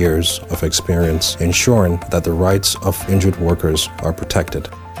 60 years of experience ensuring that the rights of injured workers are protected.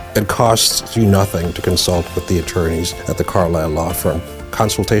 It costs you nothing to consult with the attorneys at the Carlisle Law Firm.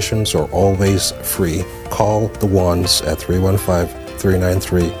 Consultations are always free. Call the ones at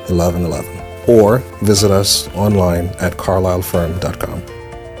 315-393-1111 or visit us online at carlislefirm.com.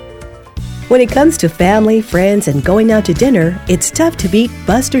 When it comes to family, friends, and going out to dinner, it's tough to beat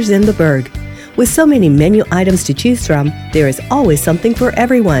Buster's in the Berg. With so many menu items to choose from, there is always something for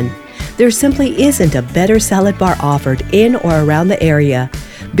everyone. There simply isn't a better salad bar offered in or around the area.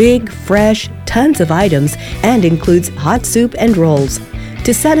 Big, fresh, tons of items, and includes hot soup and rolls.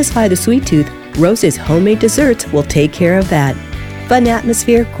 To satisfy the sweet tooth, Rose's homemade desserts will take care of that. Fun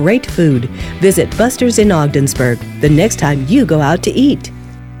atmosphere, great food. Visit Buster's in Ogdensburg the next time you go out to eat.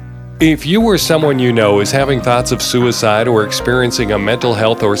 If you or someone you know is having thoughts of suicide or experiencing a mental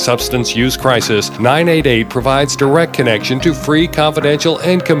health or substance use crisis, 988 provides direct connection to free, confidential,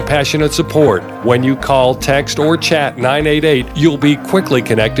 and compassionate support. When you call, text, or chat 988, you'll be quickly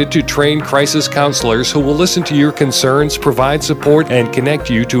connected to trained crisis counselors who will listen to your concerns, provide support, and connect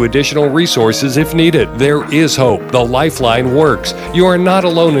you to additional resources if needed. There is hope. The Lifeline works. You are not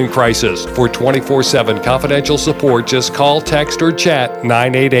alone in crisis. For 24/7 confidential support, just call, text, or chat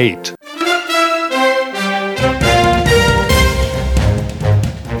 988.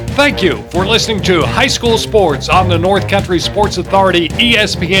 Thank you for listening to High School Sports on the North Country Sports Authority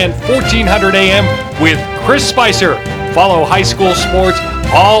ESPN 1400 AM with Chris Spicer. Follow high school sports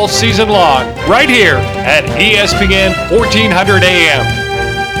all season long right here at ESPN 1400 AM.